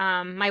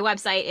 My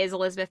website is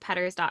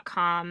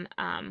elizabethpetters.com.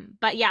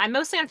 But yeah, I'm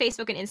mostly on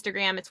Facebook and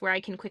Instagram. It's where I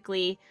can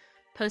quickly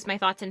post my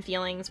thoughts and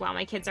feelings while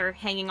my kids are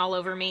hanging all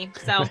over me.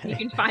 So you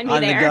can find me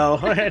there.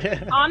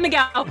 On the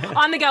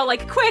go,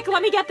 like, quick,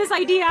 let me get this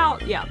idea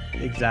out. Yeah.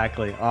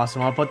 Exactly.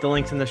 Awesome. I'll put the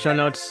links in the show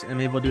notes, and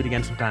maybe we'll do it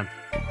again sometime.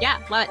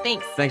 Yeah, love it.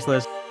 Thanks. Thanks,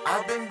 Liz.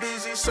 I've been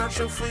busy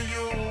searching for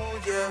you,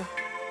 yeah.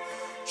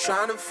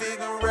 Trying to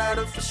figure out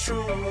if it's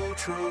true.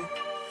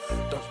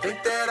 Don't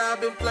think that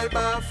I've been played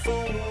by a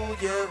fool,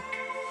 yeah.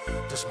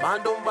 Just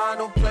mind don't buy,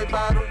 don't play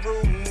by the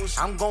rules.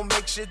 I'm gonna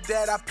make sure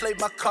that I play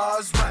my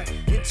cards right.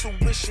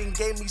 Intuition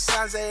gave me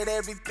signs that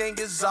everything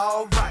is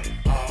alright.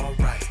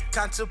 Alright.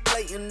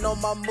 Contemplating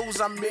on my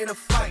moves, I'm in a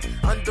fight.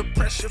 Under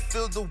pressure,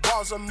 feel the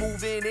walls are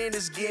moving and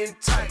it's getting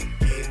tight.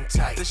 Getting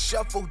tight. The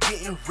shuffle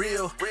getting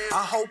real.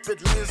 I hope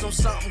it lives on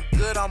something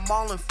good. I'm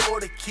all in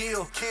for the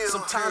kill.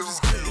 Sometimes it's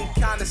getting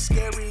kinda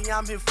scary.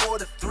 I'm here for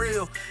the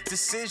thrill.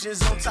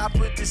 Decisions on top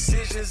of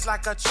decisions,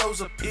 like I chose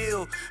a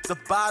pill. The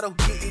bottle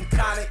getting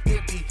kinda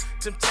empty.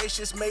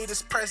 Temptations made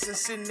his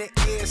presence in the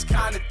air is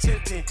kinda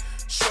tempting.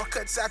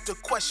 Shortcuts out the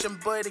question,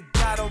 but it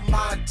got on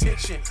my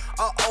attention.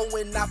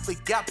 And I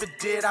forgot, but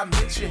did I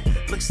mention?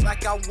 Looks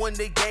like I won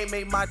the game,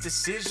 made my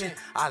decision.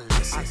 I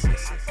listen.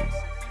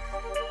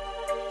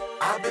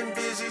 I've been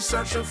busy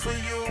searching for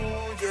you,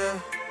 yeah.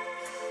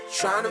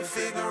 Trying to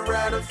figure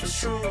out if it's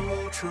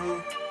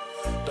true.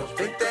 Don't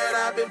think that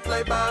I've been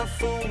played by a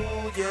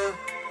fool, yeah.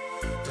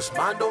 Just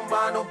mind don't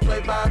play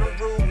by the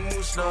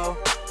rules, no.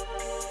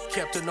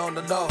 Kept it on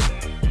the low,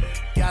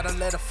 gotta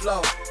let it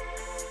flow,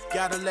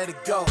 gotta let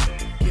it go,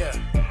 yeah.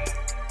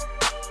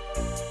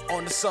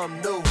 On to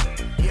something new,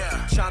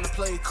 yeah. Trying to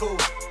play it cool,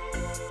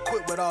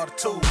 quit with all the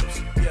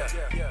tools,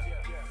 yeah.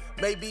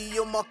 Maybe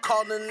you're my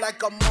calling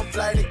like I'm on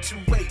flight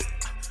 828.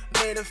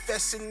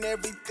 Manifesting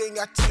everything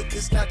I take,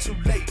 it's not too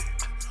late.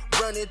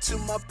 Running to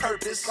my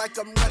purpose like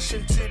I'm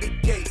rushing to the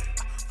gate.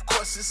 Of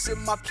course it's in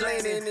my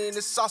planning and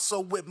it's also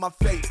with my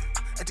fate.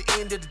 At the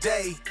end of the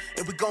day,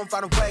 and we gon'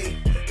 find a way.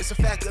 It's a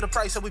fact of the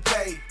price that we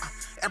pay.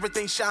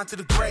 Everything shine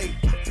through the gray.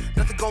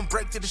 Nothing gon'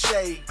 break through the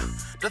shade.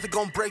 Nothing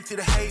gon' break through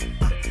the hate.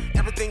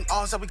 Everything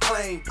ours that we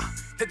claim.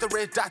 Hit the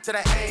red dot that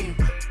I aim.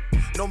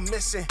 No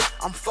missing,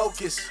 I'm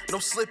focused. No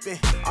slipping,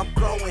 I'm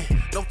growing.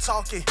 No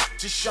talking,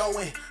 just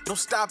showing. No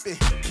stopping,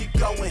 keep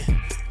going.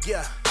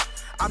 Yeah,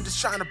 I'm just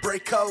trying to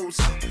break codes.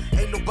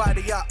 Ain't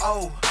nobody I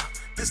owe.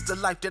 This the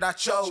life that I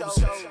chose.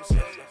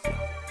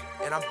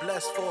 And I'm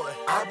blessed for it.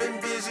 I've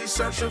been busy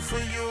searching for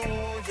you,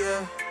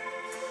 yeah.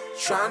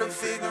 Trying to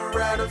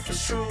figure out if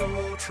it's true.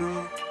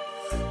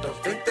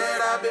 Don't think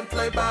that I've been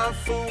played by a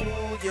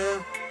fool,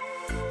 yeah.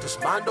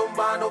 Just mind don't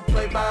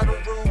play by the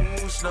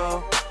rules,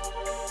 no.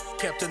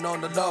 Kept it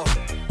on the low,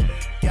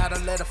 gotta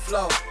let it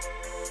flow,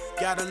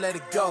 gotta let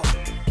it go,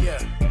 yeah.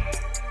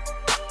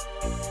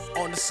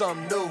 On to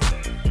something new,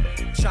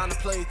 trying to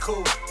play it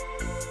cool,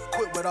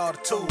 quit with all the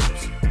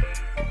tools.